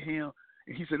out of him,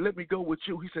 and he said, let me go with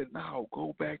you. He said, no,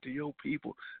 go back to your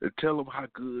people and tell them how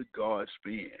good God's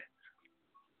been.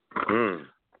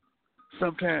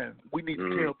 Sometimes we need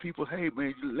to tell people, hey,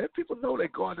 man, let people know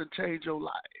that God has changed your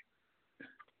life.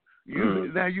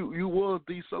 Now you were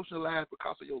desocialized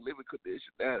because of your living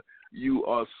condition. Now you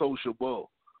are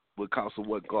sociable because of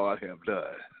what God have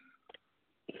done.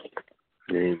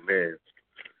 Amen.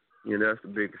 You know, that's the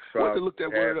biggest problem. What to look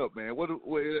that word up, man? What is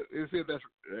it? That's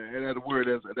a word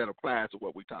that applies to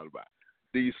what we talk about.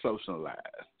 Desocialize.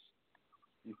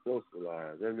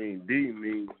 Desocialize. That means D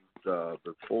means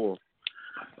before.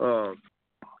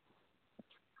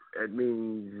 It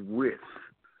means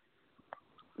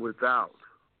without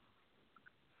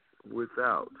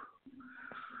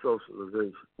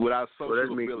socialization. Without social that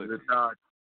means ability. Without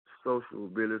social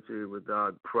ability,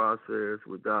 without process,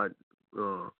 without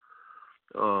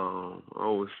I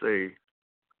would say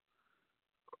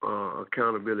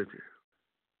accountability.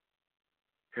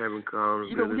 Having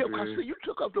accountability. You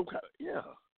took up them kind of, yeah.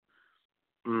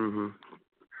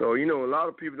 So, you know, a lot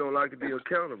of people don't like to be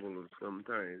accountable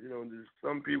sometimes. You know,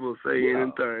 some people say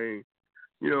anything,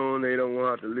 you know, and they don't want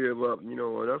to have to live up. You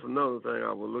know, that's another thing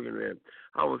I was looking at.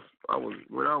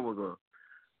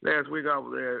 Last week I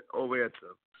was over at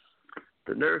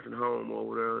the nursing home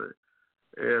over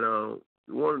there, and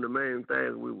one of the main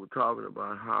things we were talking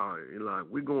about how, like,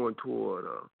 we're going toward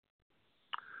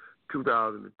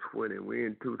 2020. We're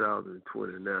in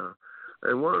 2020 now.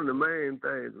 And one of the main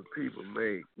things that people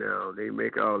make now, they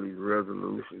make all these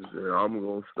resolutions. And I'm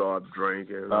going to start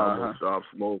drinking, I'm going to stop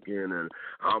smoking, and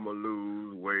I'm going to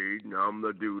lose weight, and I'm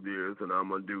going to do this, and I'm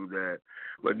going to do that.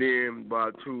 But then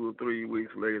about 2 or 3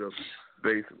 weeks later,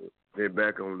 basically, they're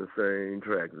back on the same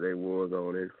track they was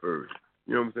on at first.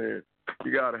 You know what I'm saying?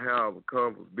 You got to have a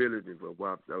comfortability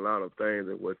about a lot of things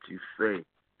and what you say,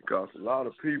 because a lot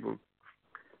of people,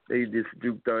 they just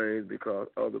do things because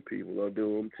other people are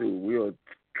doing them too. We are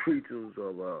creatures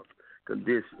of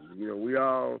conditions. You know, we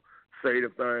all say the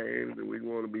things and we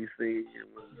want to be seen and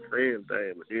we're saying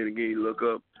things, but then again, you look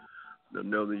up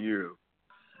another year,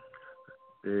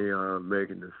 they are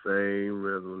making the same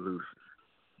resolutions.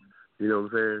 You know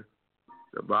what I'm saying?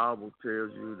 The Bible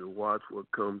tells you to watch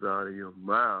what comes out of your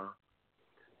mouth,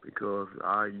 because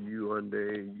one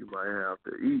day you might have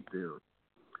to eat them.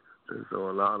 And so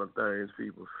a lot of things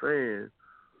people saying,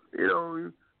 you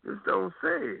know, just don't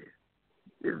say it.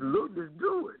 Just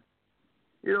do it.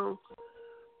 You know,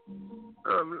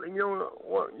 you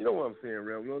know what I'm saying,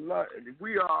 Reverend?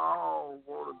 We all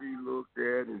want to be looked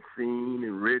at and seen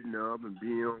and written up and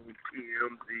be on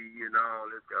TMZ and all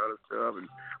this kind of stuff and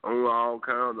on all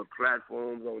kinds of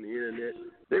platforms on the internet.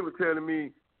 They were telling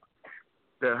me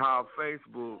that how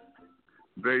Facebook,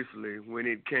 basically, when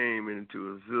it came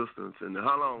into existence, and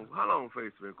how long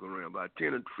Facebook been around? About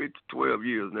 10 or 15, 12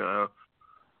 years now, huh?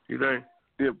 You think?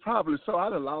 Yeah, probably so. I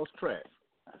done lost track.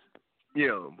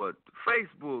 Yeah, but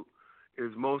Facebook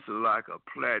is mostly like a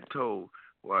plateau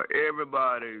where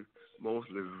everybody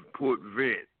mostly put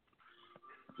vent.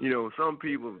 You know, some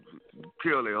people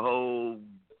tell their whole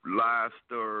life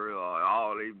story or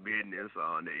all their business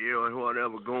or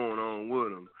whatever going on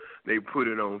with them, they put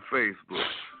it on Facebook.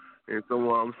 And so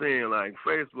what I'm saying, like,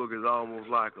 Facebook is almost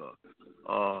like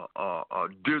a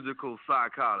digital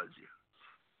psychology.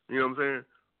 You know what I'm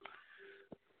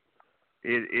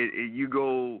saying? You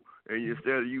go and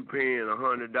instead of you paying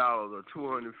 $100 or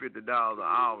 $250 an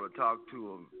hour to talk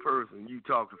to a person, you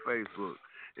talk to Facebook.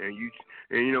 And you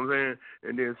know what I'm saying?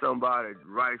 And then somebody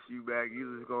writes you back.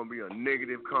 Either it's gonna be a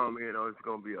negative comment or it's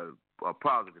gonna be a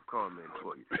positive comment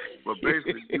for you. But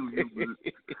basically,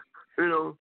 you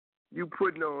know, you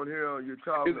putting on here, you're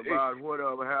talking about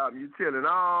whatever happened. You're telling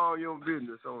all your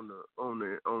business on the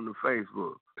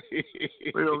Facebook.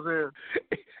 You know what I'm saying?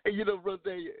 And you know, brother,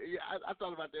 I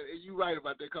thought about that, and you're right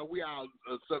about that, because we all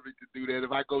are subject to do that.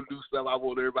 If I go do stuff, I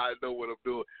want everybody to know what I'm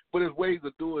doing. But there's ways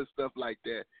of doing stuff like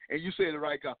that. And you said it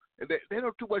right, because they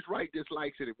don't too much write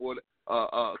dislikes anymore.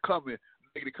 Comment,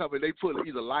 they put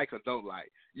either like or don't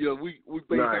like. You know, we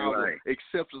base our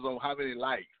acceptance on how many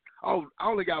likes. Oh, I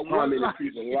only got one. How many like.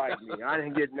 people like me? I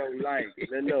didn't get no likes.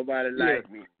 Then nobody like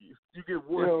me. You get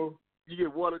one. You know, you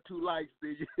get 1 or 2 likes,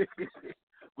 then you.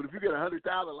 But if you get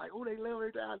 100,000, like, oh, they love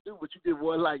everything I do, but you get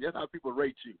 1 like, that's how people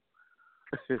rate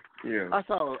you. Yeah. I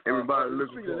saw everybody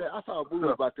looking for that. I saw a movie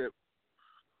about that.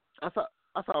 I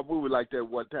saw a movie like that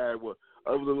one time where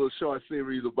it was a little short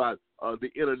series about the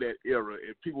internet era,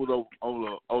 and people on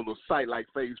a site like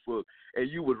Facebook, and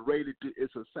you was rated in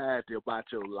society about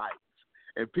your likes.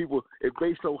 And people, it's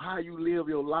based on how you live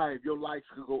your life, your likes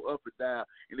can go up and down.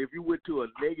 And if you went to a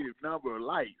negative number of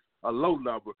likes, a low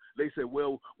number, they say,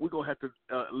 well, we're going to have to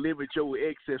limit your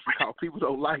excess because people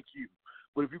don't like you.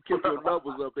 But if you keep your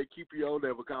numbers up, they keep you on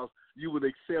there because you would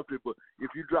accept it. But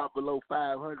if you drop below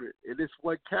 500, and this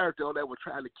one character on there was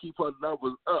trying to keep her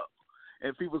numbers up.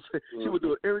 And people say she would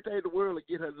do everything in the world to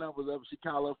get her numbers up. She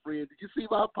called her friend, did you see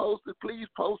my posting? Please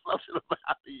post something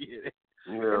about me.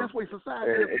 Yeah. And that's what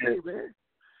society is today, man.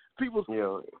 People,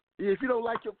 if you don't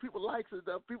like your people likes and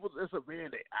stuff, people, that's a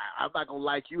man, I'm not going to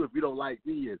like you if you don't like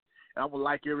me. And I'm going to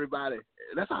like everybody.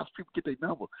 That's how people get their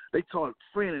number. They start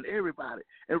friending everybody.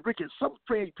 And, Ricky, some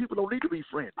people don't need to be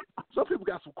friended. Some people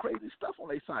got some crazy stuff on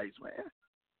their sites, man.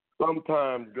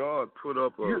 Sometimes God put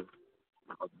up a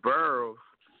barrel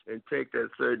and take that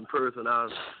certain person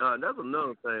out. That's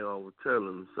another thing I was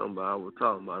telling somebody. I was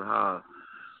talking about how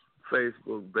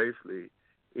Facebook basically,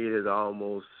 it has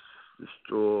almost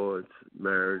destroyed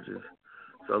marriages.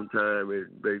 Sometimes it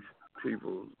makes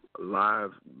people's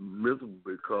lives miserable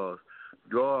because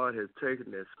God has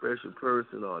taken that special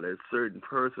person or that certain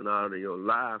person out of your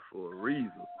life for a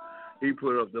reason. He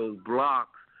put up those blocks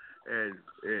and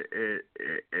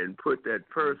put that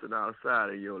person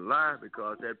outside of your life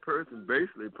because that person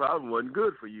basically probably wasn't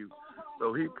good for you.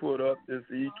 So he put up this,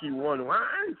 you keep wondering, why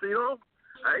I ain't seen him.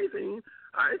 I ain't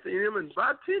seen him in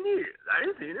about 10 years. I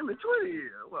ain't seen him in 20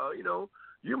 years. Well,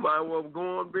 you might well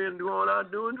been going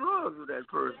out doing drugs with that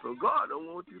person. So God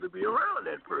don't want you to be around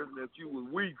that person that you were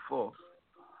weak for.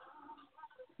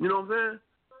 You know what I'm saying?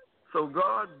 So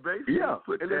God basically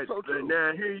put that. So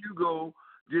now here you go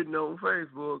getting on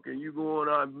Facebook and you going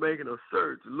out making a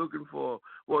search looking for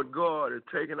what God has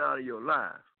taken out of your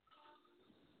life.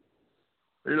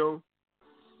 And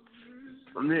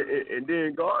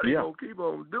then God ain't gonna keep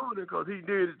on doing it because He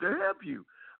did it to help you.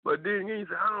 But then He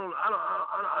said, I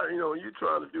don't, you're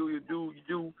trying to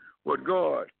do what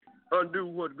God, undo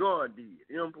what God did.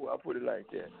 I put it like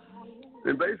that.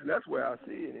 And basically that's where I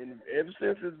see it. And ever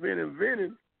since it's been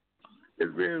invented,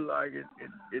 it's been like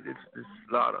it's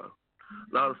a lot of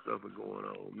stuff is going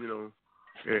on,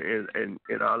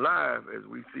 in our life as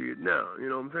we see it now. You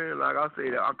know what I'm saying? Like I say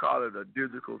that I call it a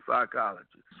digital psychologist.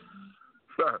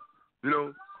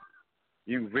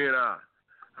 You vent out.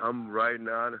 I'm right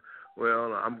now.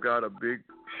 Well, I'm got a big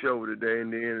show today,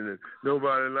 and then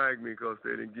nobody liked me because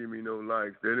they didn't give me no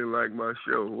likes. They didn't like my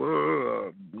show.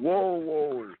 Whoa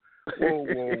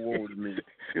to me.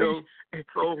 So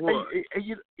what?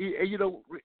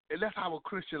 And that's our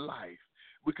Christian life.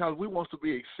 Because we want to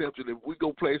be accepted. If we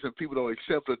go places and people don't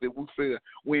accept us, then we feel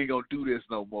we ain't going to do this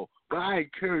no more. But I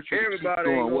encourage you to keep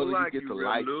going, whether you get the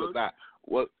likes or not.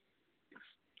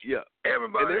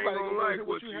 Everybody ain't going to like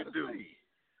what you do.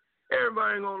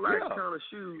 Everybody ain't going to like the kind of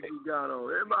shoes you got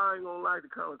on. Everybody ain't going to like the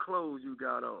kind of clothes you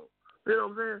got on. You know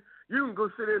what I'm saying? You can go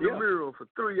sit in the mirror for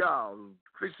 3 hours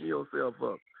fixing yourself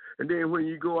up. And then when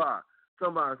you go out,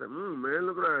 somebody say, man,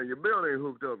 look around. Your belt ain't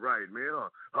hooked up right, man.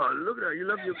 Look at that. You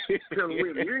left your telling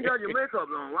women. You ain't got your makeup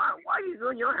on. Why you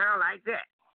doing your hair like that?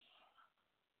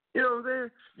 You know what I'm saying?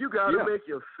 You got to make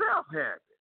yourself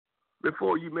happy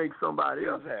before you make somebody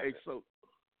else happy.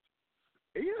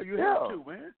 You have to,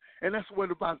 man. And that's what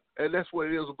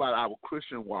it is about our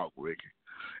Christian walk, Ricky.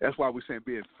 That's why we're saying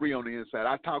being free on the inside.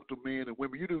 I talk to men and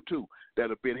women, you do too, that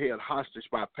have been held hostage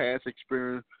by past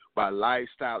experience, by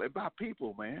lifestyle, and by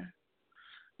people, man.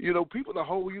 People that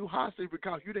hold you hostage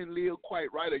because you didn't live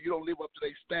quite right or you don't live up to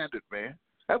their standard, man.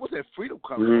 That was that freedom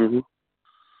coming from.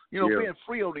 Being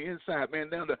free on the inside, man.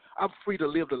 Now I'm free to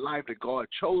live the life that God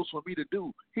chose for me to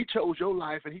do. He chose your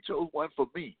life and He chose one for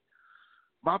me.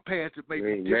 My path may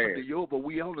be different than yours, but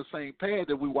we on the same path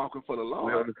that we walking for the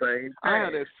Lord. We're on the same path. I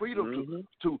have that freedom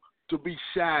to be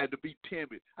shy, to be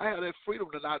timid. I have that freedom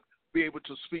to not be able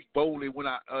to speak boldly when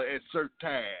I at certain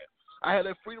times. I have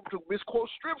that freedom to misquote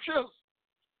scriptures.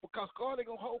 Because God ain't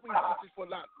going to hold me hostage for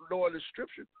not knowing the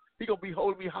scripture. He going to be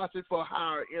holding me hostage for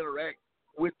how I interact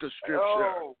with the scripture.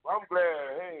 Oh, I'm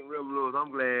glad. Hey, Reverend Lewis,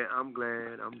 I'm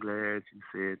glad you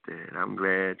said that. I'm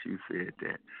glad you said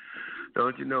that.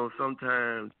 Don't you know,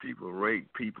 sometimes people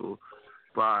rate people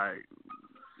by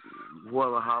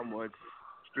how much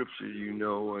scripture you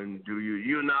know, and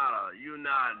you're not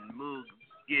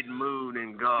getting moved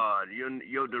in God.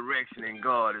 Your direction in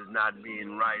God is not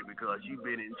being right because you've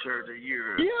been in church a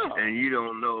year and you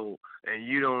don't know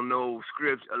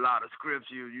scripture, a lot of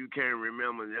scripture you can't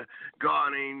remember.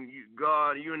 God,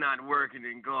 you're not working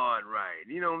in God right.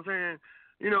 You know what I'm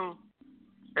saying?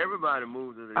 Everybody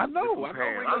moves at a different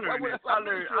path. I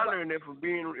learned that from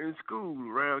being in school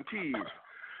around kids.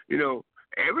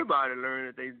 Everybody learned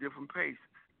at their different paces.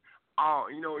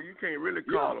 you can't really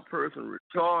call a person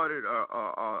retarded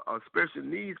or a special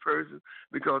needs person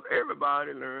because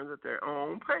everybody learns at their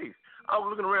own pace. I was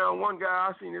looking around one guy,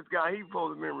 I seen this guy, he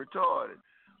supposed to be retarded.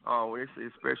 When they say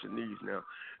special needs now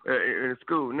in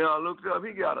school. Now I looked up,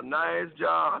 he got a nice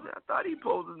job. I thought he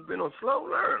supposed to have been a slow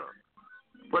learner.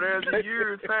 But as the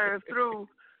years passed through,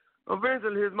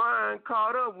 eventually his mind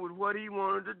caught up with what he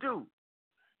wanted to do.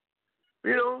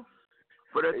 You know?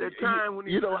 But at that time when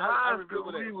he was in high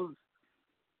school, he was,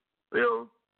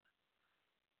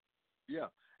 Yeah.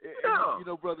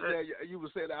 And, Brother Dan, you were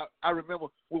saying, I remember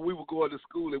when we were going to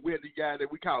school and we had the guy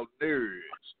that we called nerds.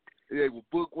 They were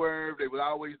bookworms. They were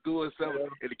always doing something.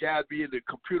 And the guys be in the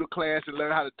computer class and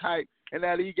learn how to type. And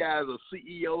now these guys are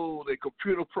CEOs and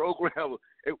computer programmers,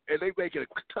 and they making a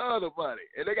ton of money.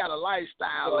 And they got a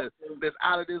lifestyle that's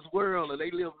out of this world, and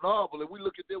they live normal. And we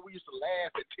look at them, we used to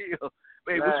laugh and tell,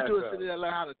 man, what you doing sitting there and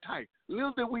learn how to type?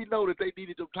 Little did we know that they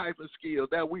needed them typing skills.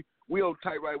 Now we don't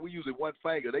type right. We using one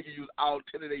finger. They can use all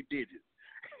 10 of their digits.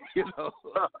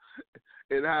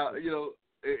 And how,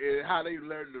 and how they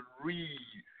learn to read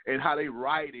and how they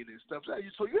write it and stuff.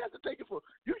 So you have to take it for,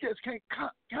 you just can't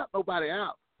count nobody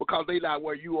out because they not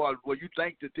where you are, where you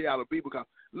think that they ought to be. Because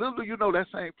little do you know that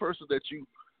same person that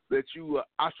you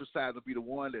ostracize will be the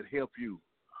one that help you,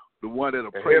 the one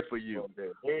that'll pray for you,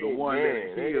 the one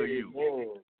that'll heal you,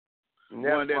 the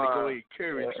one that'll go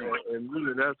encourage you. And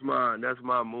really, that's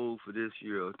my move for this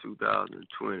year of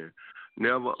 2020.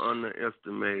 Never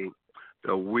underestimate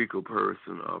a weaker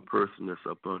person or a person that's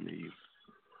up under you.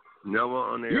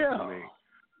 Never underestimate.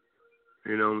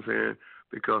 You know what I'm saying?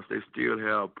 Because they still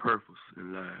have purpose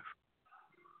in life.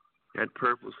 That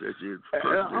purpose that you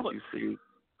see.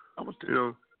 I'm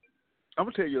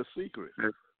gonna tell you a secret.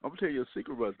 I'm gonna tell you a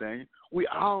secret, Brother Daniel. We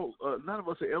all, none of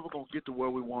us are ever gonna get to where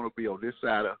we want to be on this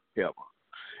side of heaven.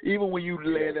 Even when you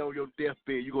lay there on your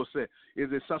deathbed, you're gonna say,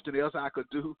 "Is there something else I could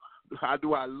do? How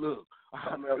do I look?"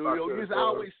 There's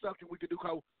always something we can do.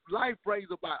 Cause life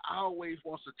brings about always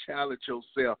wants to challenge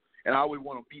yourself and always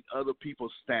want to meet other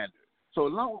people's standards. So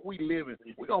as long as we living,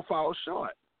 we're gonna fall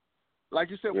short. Like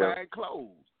you said, wearing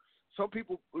clothes. Some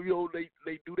people,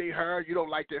 they do their hair. You don't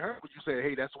like their hair, but you say,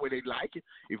 hey, that's the way they like it.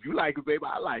 If you like it, baby,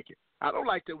 I like it. I don't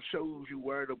like them shows you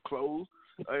wear them clothes.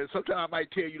 Sometimes I might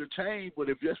tell you to change, but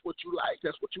if that's what you like,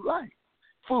 that's what you like.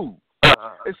 Food.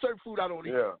 It's certain food I don't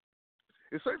eat.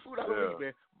 It's certain food I don't eat,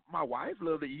 man. My wife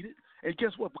loves to eat it. And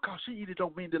guess what? Because she eat it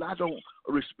don't mean that I don't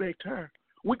respect her.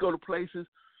 We go to places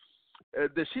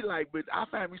that she like, but I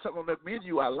find me something on that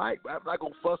menu I like, but I'm not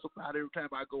going to fuss about it every time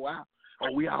I go out.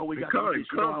 Oh, we always got to eat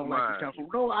this. I don't like this kind of food.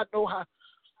 No, I know how.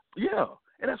 Yeah.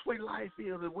 And that's the way life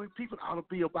is. And when people ought to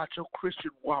be about your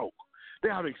Christian walk, they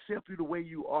ought to accept you the way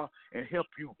you are and help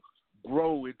you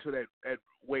grow into that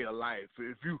way of life.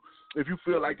 If you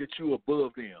feel like that you're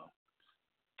above them,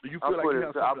 you feel like you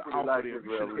have something to offer them,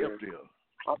 you should help them.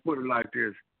 I'll put it like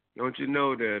this. Don't you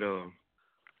know that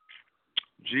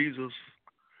Jesus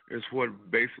is what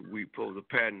basically we supposed to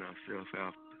pattern ourselves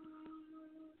after?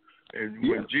 And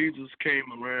when Jesus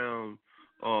came around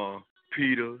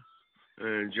Peter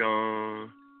and John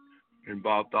and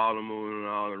Bartholomew and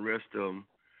all the rest of them,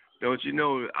 don't you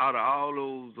know, out of all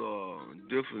those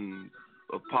different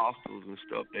apostles and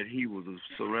stuff that he was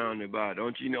surrounded by,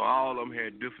 don't you know all of them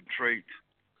had different traits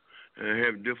and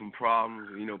had different problems?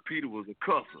 You know, Peter was a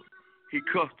cusser. He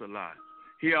cussed a lot.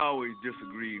 He always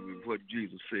disagreed with what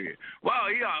Jesus said. Well,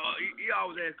 he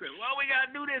always asked him, what we got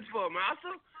to do this for,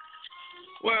 master?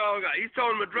 Well, he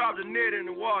told him to drop the net in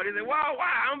the water. He said, well, why?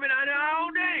 I've been out there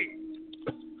all day.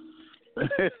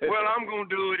 Well, I'm going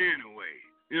to do it anyway.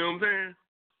 You know what I'm saying?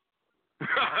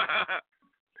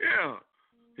 Yeah.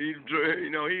 He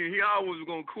always was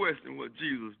going to question what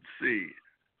Jesus said.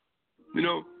 You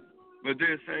know? But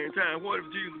at the same time, what if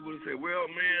Jesus would have said, well,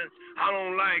 man, I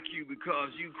don't like you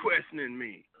because you questioning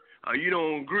me. Or you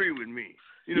don't agree with me.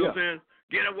 You know what I'm saying?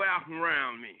 Get away from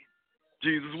around me.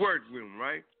 Jesus worked with him,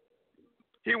 right?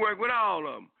 He worked with all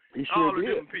of them. All the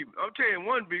different people. I'm telling you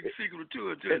one big secret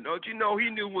to it. Don't you know he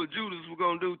knew what Judas was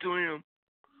going to do to him?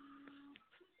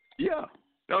 Yeah.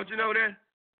 Don't you know that?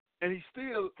 And he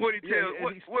still... What did he tell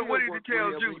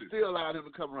Judas? He still allowed him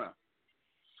to come around.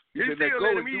 He still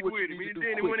let him eat with him. And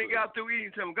then when he got through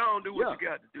eating something, go on do what you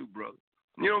got to do, brother.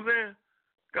 You know what I'm saying?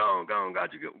 Go on,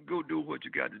 go do what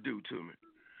you got to do to me.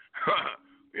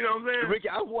 You know what I'm saying? Ricky,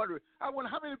 I wonder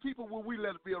how many people will we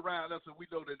let be around us and we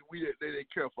know that they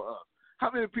care for us? How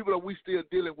many people are we still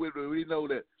dealing with and we know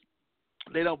that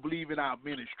they don't believe in our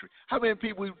ministry? How many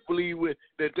people we believe with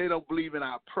that they don't believe in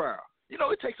our prayer? You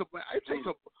know, it takes a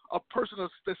person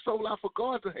that's so soul out for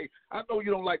God to, hey, I know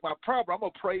you don't like my prayer, but I'm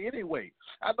going to pray anyway.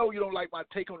 I know you don't like my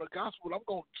take on the gospel, but I'm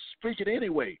going to speak it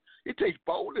anyway. It takes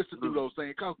boldness to do those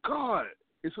things because God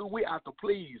is who we have to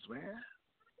please, man.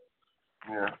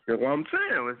 Yeah, that's what I'm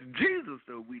saying. It's Jesus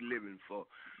that we living for.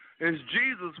 It's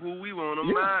Jesus who we want to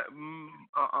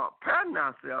pattern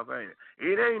ourselves at.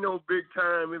 It ain't no big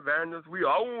time evangelist.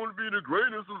 I want to be the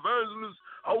greatest evangelist.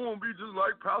 I want to be just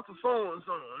like Pastor so and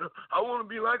so. I want to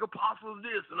be like Apostle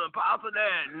this and Apostle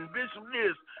that and Bishop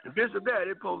this and Bishop that.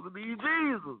 It's supposed to be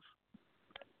Jesus.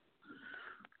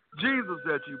 Jesus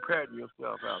that you pattern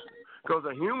yourself out. Because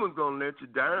a human's gonna let you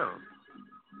down.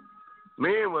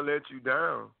 Men will let you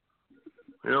down.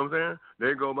 You know what I'm saying?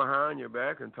 They go behind your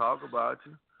back and talk about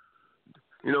you.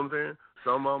 You know what I'm saying?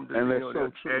 Some of them, and that's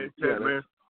so true. Man,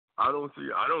 I don't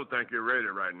think you're ready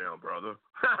right now, brother.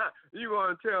 You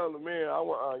gonna tell the man, I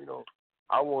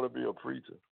want to be a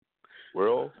preacher.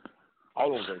 Well, I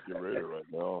don't think you're ready right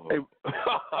now.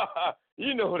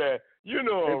 You know that. You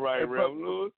know I'm right, Reverend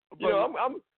Lewis. You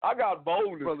know, I got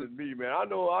boldness in me, man. I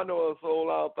know a whole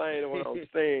lot of things what I'm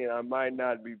saying I might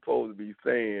not be supposed to be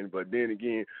saying, but then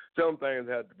again, some things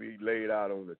have to be laid out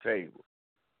on the table.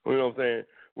 You know what I'm saying?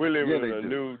 We're living in a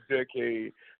new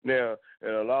decade now,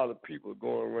 and a lot of people are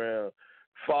going around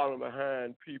following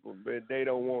behind people, but they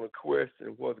don't want to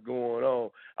question what's going on.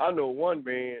 I know one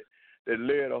man that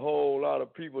led a whole lot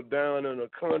of people down in the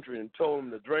country and told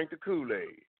them to drink the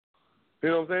Kool-Aid. You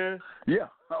know what I'm saying? Yeah.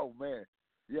 Oh, man.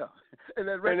 Yeah. And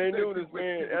they knew this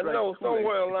man. I know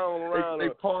somewhere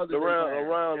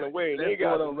around the way. They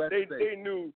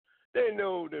knew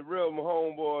that Reverend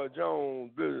Homeboy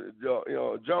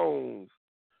Jones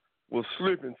was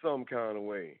slipping some kind of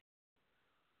way.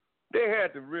 They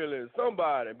had to realize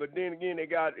somebody, but then again, they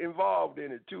got involved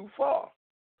in it too far.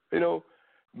 You know,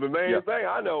 the main thing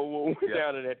I know when we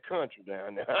down in that country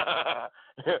down there.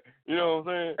 You know what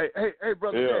I'm saying? Hey,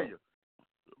 Brother Daniel.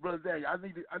 Brother Daniel,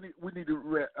 we need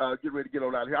to get ready to get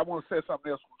on out of here. I want to say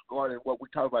something else regarding what we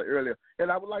talked about earlier, and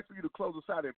I would like for you to close us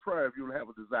out in prayer if you have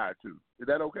a desire to. Is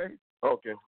that okay?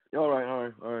 Okay. All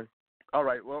right. All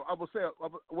right. Well, I'm gonna say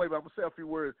a few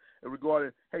words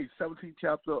regarding 17th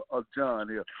chapter of John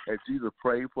here. As Jesus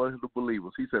prayed for the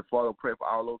believers, He said, "Father, I'm praying for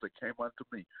all those that came unto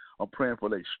me. I'm praying for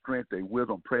their strength, their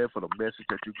wisdom. I'm praying for the message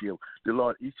that you give. Dear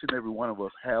Lord, each and every one of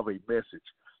us have a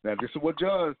message. Now, this is what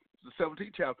John, the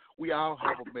 17th chapter. We all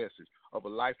have a message of a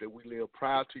life that we live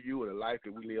prior to you and a life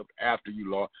that we live after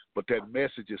you, Lord. But that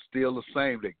message is still the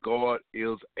same, that God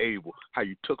is able. How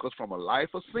you took us from a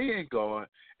life of sin, God,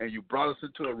 and you brought us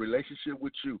into a relationship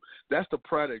with you. That's the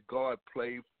prayer that God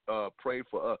prayed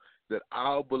for us, that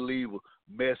our believer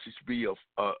message be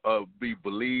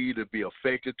believed and be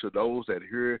effective to those that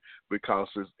hear it, because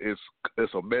it's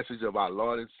a message of our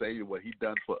Lord and Savior, what He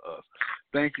done for us.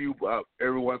 Thank you,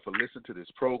 everyone, for listening to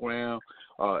this program.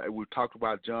 And we talked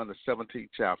about John, the 17th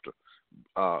chapter.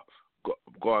 God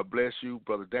bless you.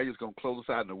 Brother Daniel's going to close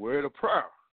us out in a word of prayer.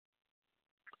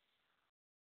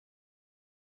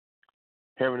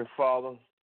 Heavenly Father,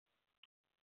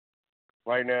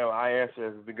 right now I ask,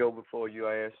 as we go before you,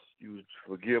 I ask you to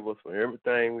forgive us for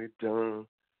everything we've done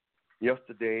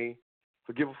yesterday.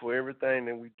 Forgive us for everything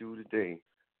that we do today.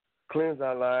 Cleanse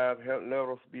our lives. Let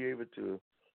us be able to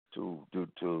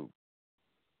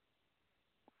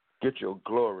get your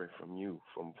glory from you,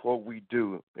 from what we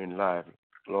do in life,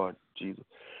 Lord Jesus.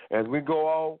 As we go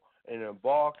out and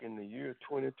embark in the year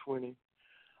 2020,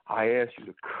 I ask you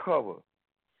to cover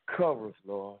us,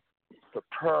 Lord.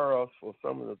 Prepare us for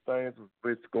some of the things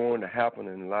that's going to happen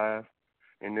in life,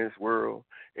 in this world,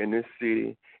 in this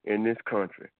city, in this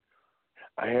country.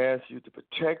 I ask you to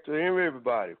protect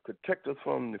everybody. Protect us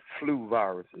from the flu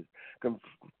viruses.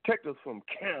 Protect us from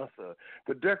cancer.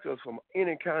 Protect us from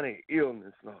any kind of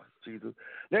illness, Lord Jesus.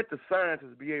 Let the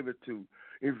scientists be able to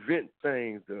invent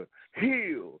things to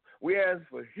heal. We ask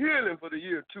for healing for the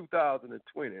year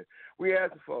 2020. We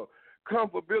ask for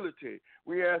comfortability.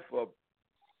 We ask for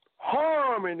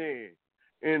harmony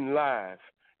in life,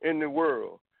 in the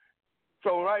world.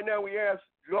 So right now we ask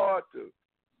God to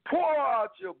pour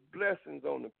out your blessings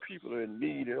on the people in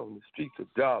need and on the streets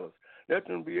of Dallas. Let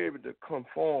them be able to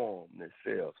conform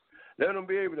themselves. Let them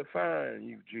be able to find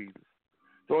you, Jesus.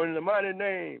 So in the mighty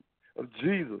name of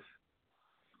Jesus,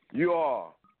 you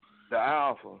are the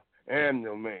Alpha and the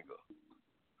Omega.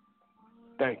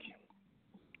 Thank you.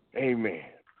 Amen.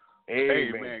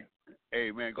 Amen.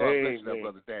 Amen. God bless you, there,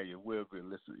 Brother Daniel.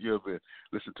 You'll be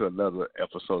listen to another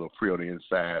episode of Free on the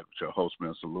Inside with your host,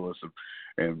 Minister Lewis,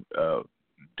 and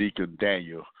Deacon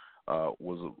Daniel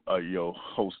was your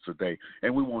host today.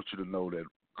 And we want you to know that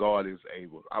God is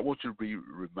able. I want you to be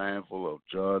mindful of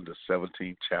John, the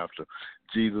 17th chapter.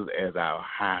 Jesus as our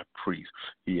high priest.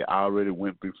 He already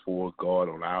went before God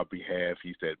on our behalf.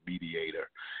 He's that mediator,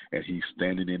 and he's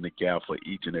standing in the gap for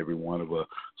each and every one of us.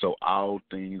 So all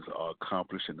things are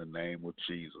accomplished in the name of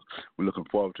Jesus. We're looking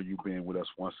forward to you being with us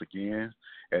once again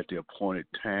at the appointed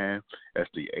time. That's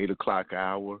the 8 o'clock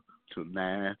hour to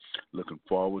 9. Looking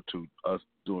forward to us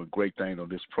doing great things on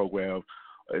this program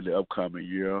in the upcoming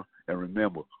year. And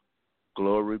remember,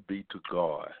 glory be to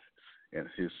God and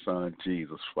his son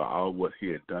Jesus for all what he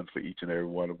had done for each and every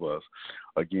one of us.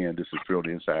 Again, this is Field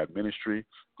Inside Ministry.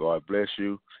 God bless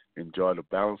you. Enjoy the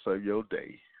balance of your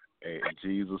day. In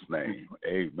Jesus' name,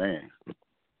 amen.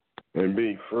 And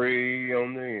be free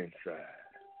on the inside.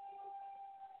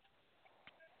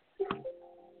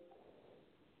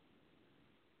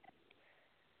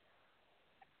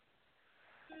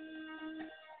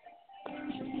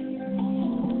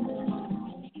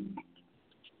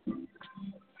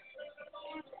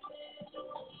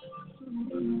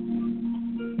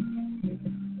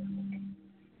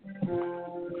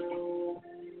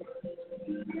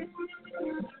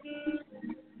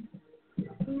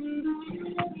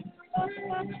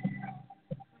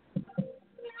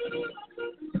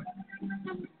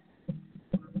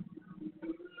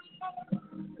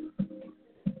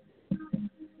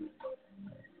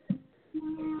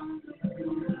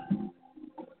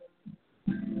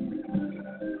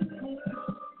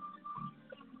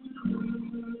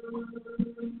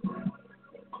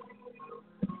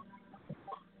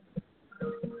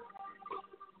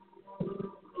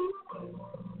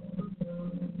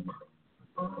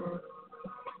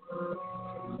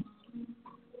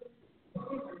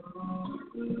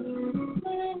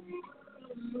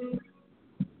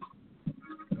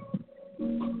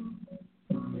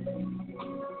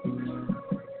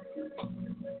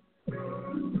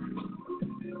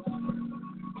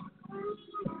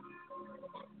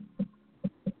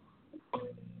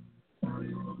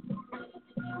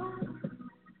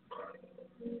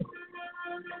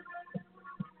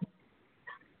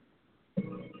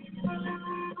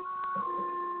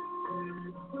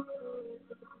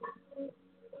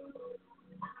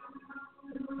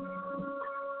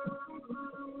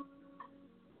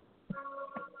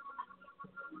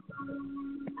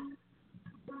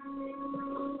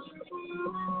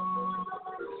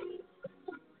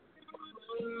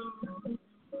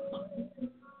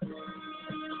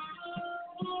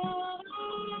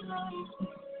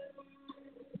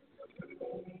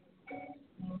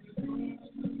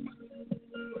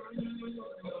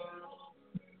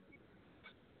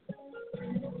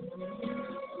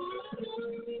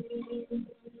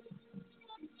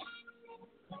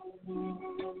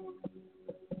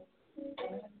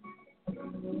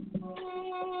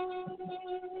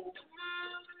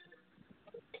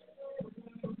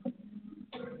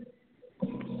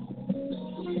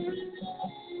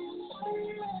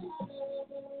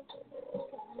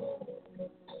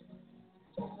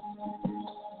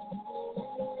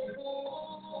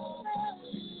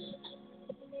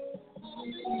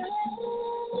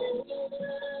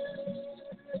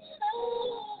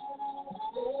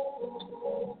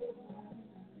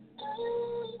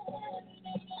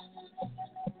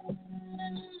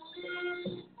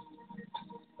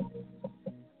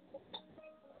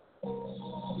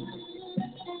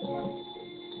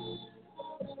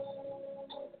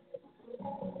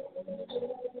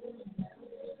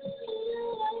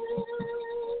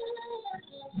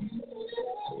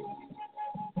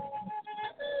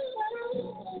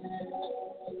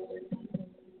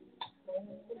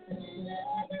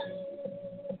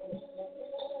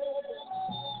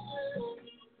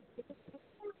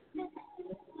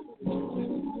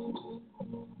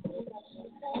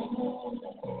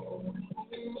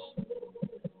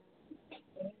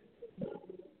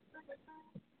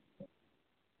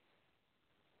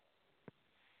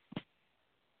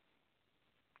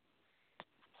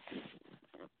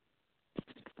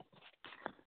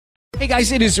 Hey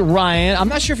guys, it is Ryan. I'm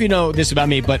not sure if you know this about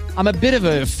me, but I'm a bit of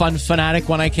a fun fanatic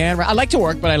when I can. I like to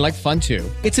work, but I like fun too.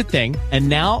 It's a thing. And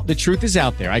now the truth is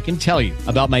out there. I can tell you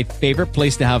about my favorite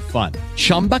place to have fun.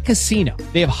 Chumba Casino.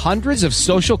 They have hundreds of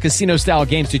social casino style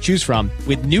games to choose from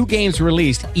with new games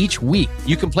released each week.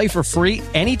 You can play for free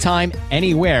anytime,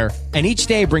 anywhere. And each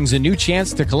day brings a new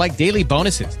chance to collect daily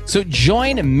bonuses. So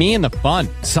join me in the fun.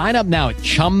 Sign up now at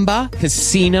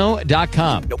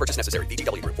ChumbaCasino.com. No purchase necessary.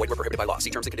 VGW Group. Void where prohibited by law.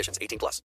 See terms and conditions. 18+.